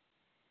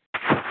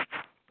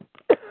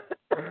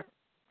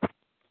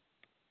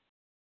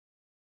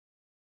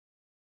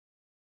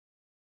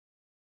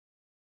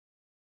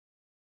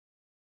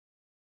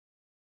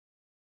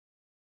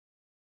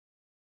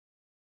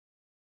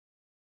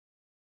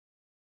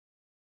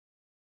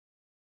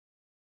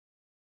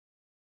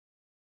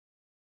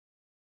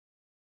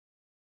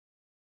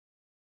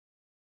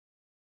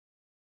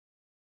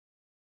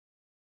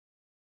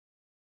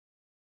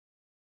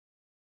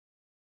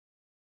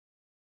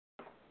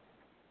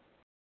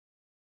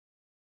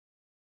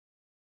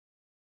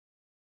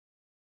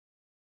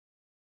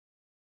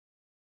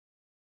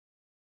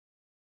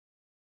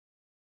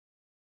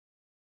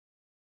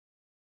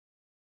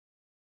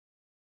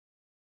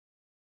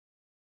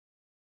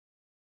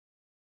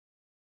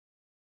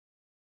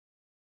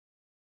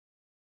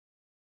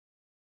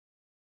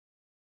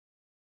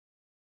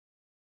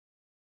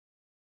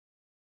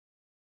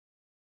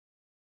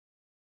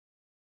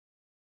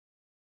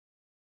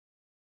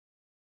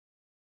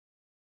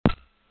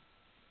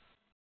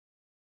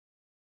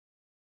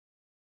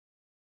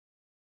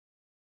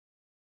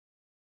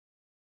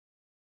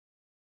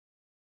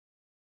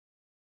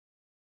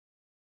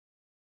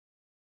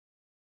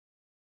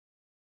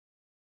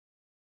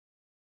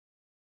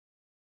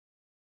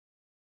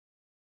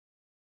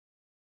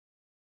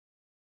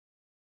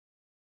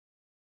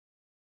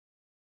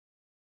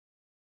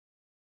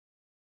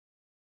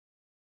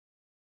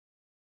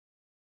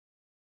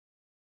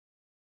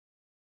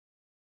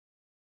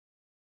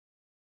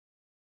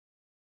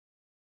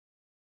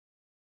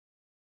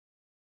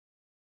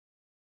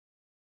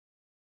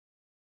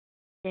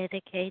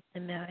 Dedicate the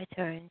merit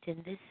earned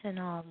in this and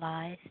all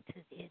lives to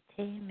the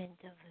attainment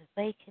of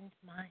awakened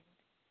mind,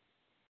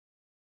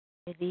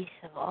 release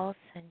of all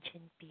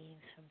sentient beings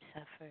from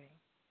suffering.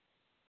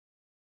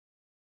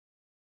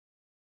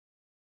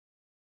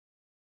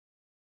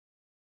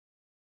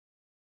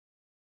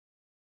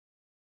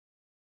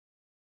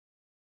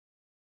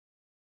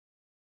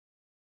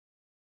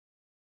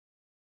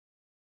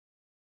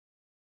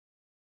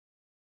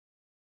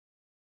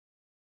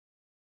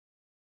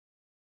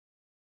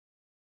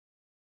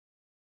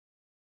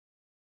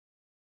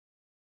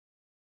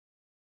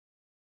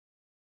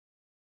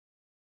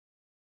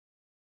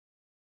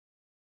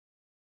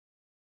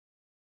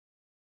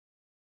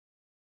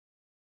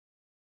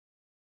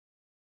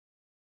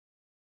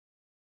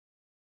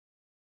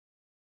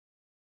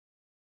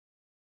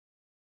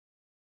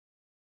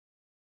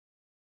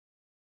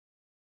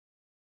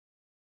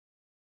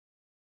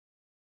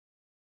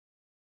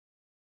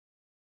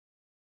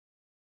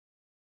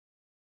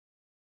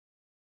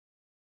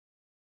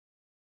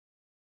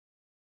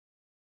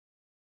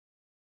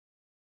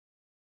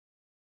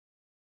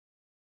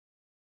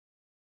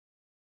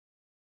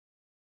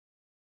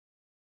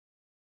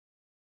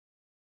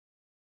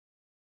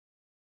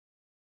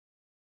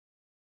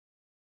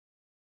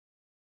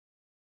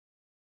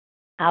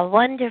 How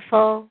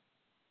wonderful.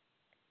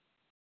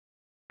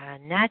 Our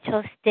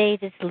natural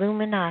state is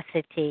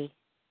luminosity.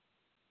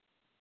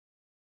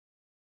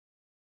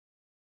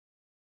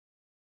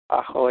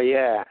 Oh,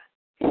 yeah.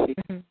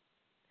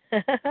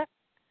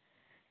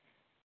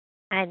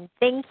 And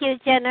thank you,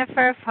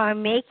 Jennifer, for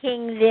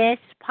making this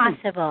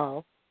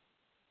possible.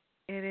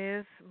 It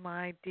is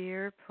my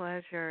dear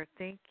pleasure.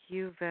 Thank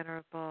you,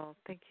 Venerable.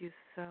 Thank you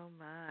so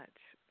much.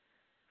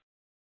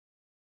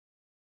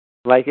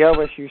 Like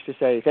Elvis used to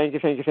say, thank you,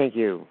 thank you, thank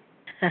you.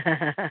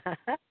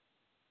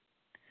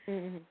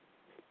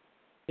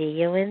 See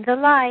you in the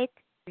light.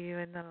 See you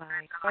in the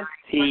light.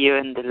 See you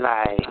in the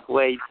light.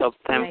 Ways of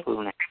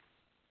thankfulness.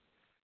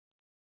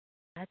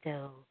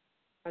 Ado.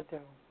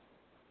 Ado.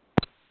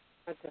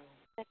 Ado.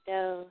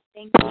 Ado.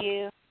 Thank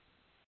you.